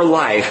is our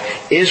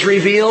life, is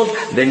revealed,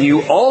 then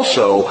you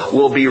also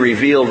will be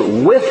revealed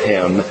with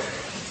Him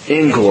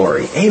in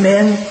glory.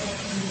 Amen?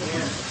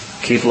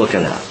 Keep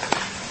looking up.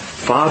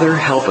 Father,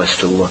 help us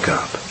to look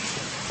up.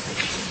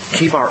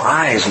 Keep our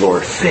eyes,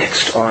 Lord,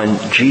 fixed on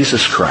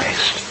Jesus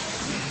Christ.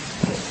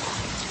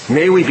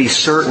 May we be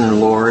certain,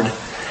 Lord,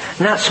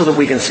 not so that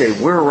we can say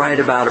we're right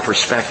about a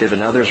perspective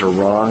and others are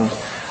wrong.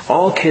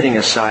 All kidding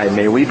aside,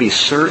 may we be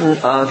certain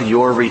of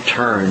Your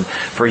return,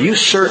 for You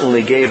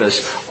certainly gave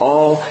us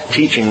all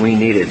teaching we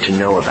needed to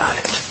know about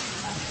it.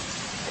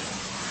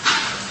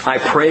 I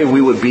pray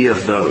we would be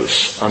of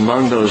those,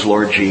 among those,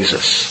 Lord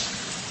Jesus,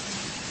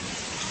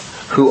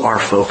 who are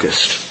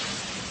focused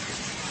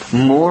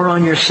more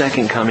on Your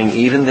second coming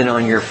even than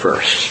on Your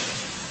first.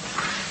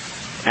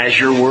 As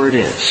Your word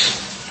is.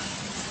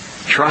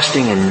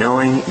 Trusting and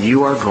knowing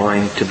You are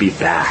going to be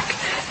back.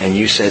 And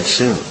You said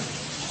soon.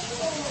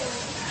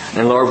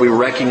 And Lord, we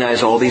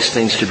recognize all these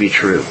things to be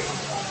true.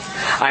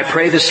 I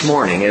pray this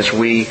morning as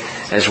we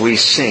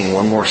sing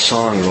one more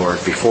song,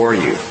 Lord, before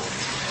You,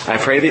 I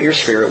pray that Your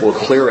Spirit will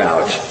clear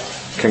out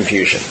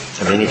confusion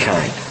of any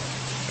kind.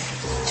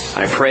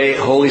 I pray,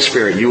 Holy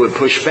Spirit, You would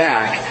push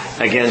back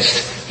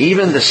against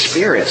even the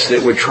spirits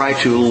that would try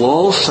to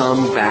lull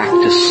some back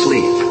to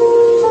sleep.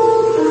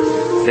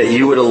 That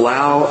You would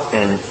allow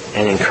and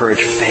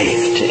encourage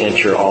faith to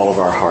enter all of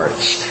our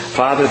hearts.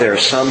 Father, there are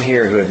some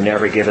here who have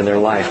never given their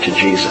life to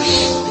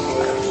Jesus.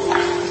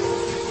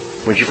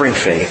 Would You bring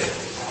faith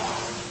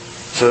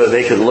so that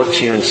they could look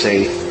to You and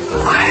say,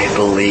 I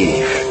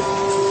believe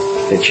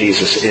that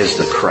Jesus is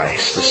the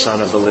Christ, the Son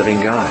of the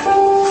living God.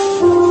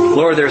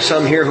 Lord, there are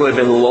some here who have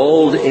been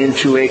lulled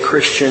into a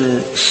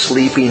Christian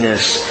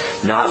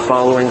sleepiness, not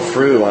following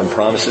through on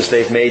promises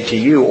they've made to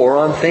You or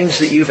on things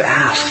that You've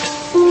asked.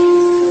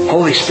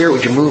 Holy Spirit,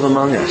 would You move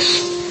among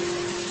us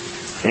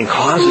and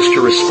cause us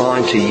to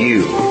respond to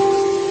You?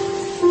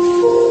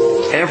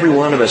 Every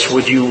one of us,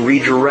 would You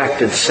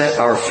redirect and set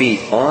our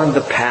feet on the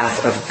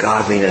path of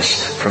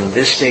godliness from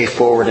this day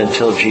forward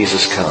until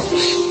Jesus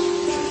comes?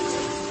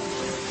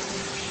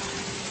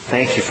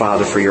 Thank You,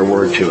 Father, for Your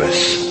word to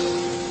us.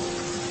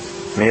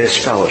 May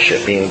this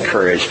fellowship be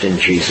encouraged in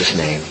Jesus'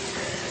 name.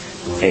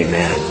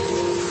 Amen.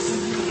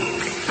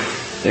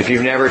 If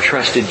you've never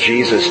trusted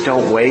Jesus,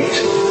 don't wait.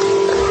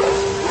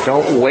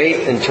 Don't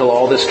wait until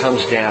all this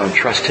comes down.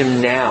 Trust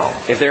Him now.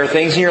 If there are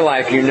things in your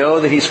life you know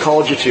that He's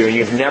called you to and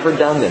you've never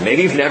done them,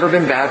 maybe you've never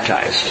been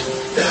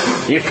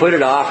baptized. You've put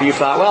it off. You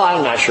thought, well,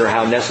 I'm not sure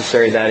how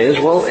necessary that is.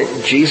 Well,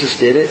 Jesus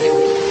did it.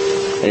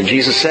 And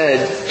Jesus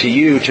said to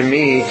you, to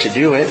me, to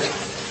do it.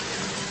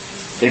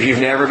 If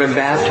you've never been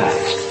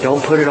baptized,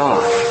 don't put it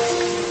off.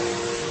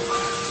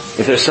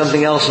 If there's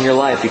something else in your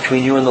life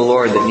between you and the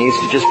Lord that needs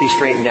to just be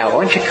straightened out,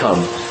 why don't you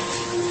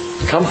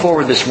come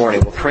forward this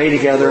morning. We'll pray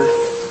together.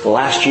 We'll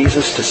ask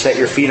Jesus to set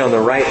your feet on the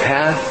right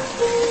path.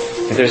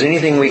 If there's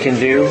anything we can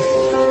do,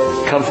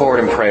 come forward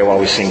and pray while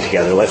we sing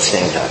together. Let's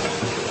stand up.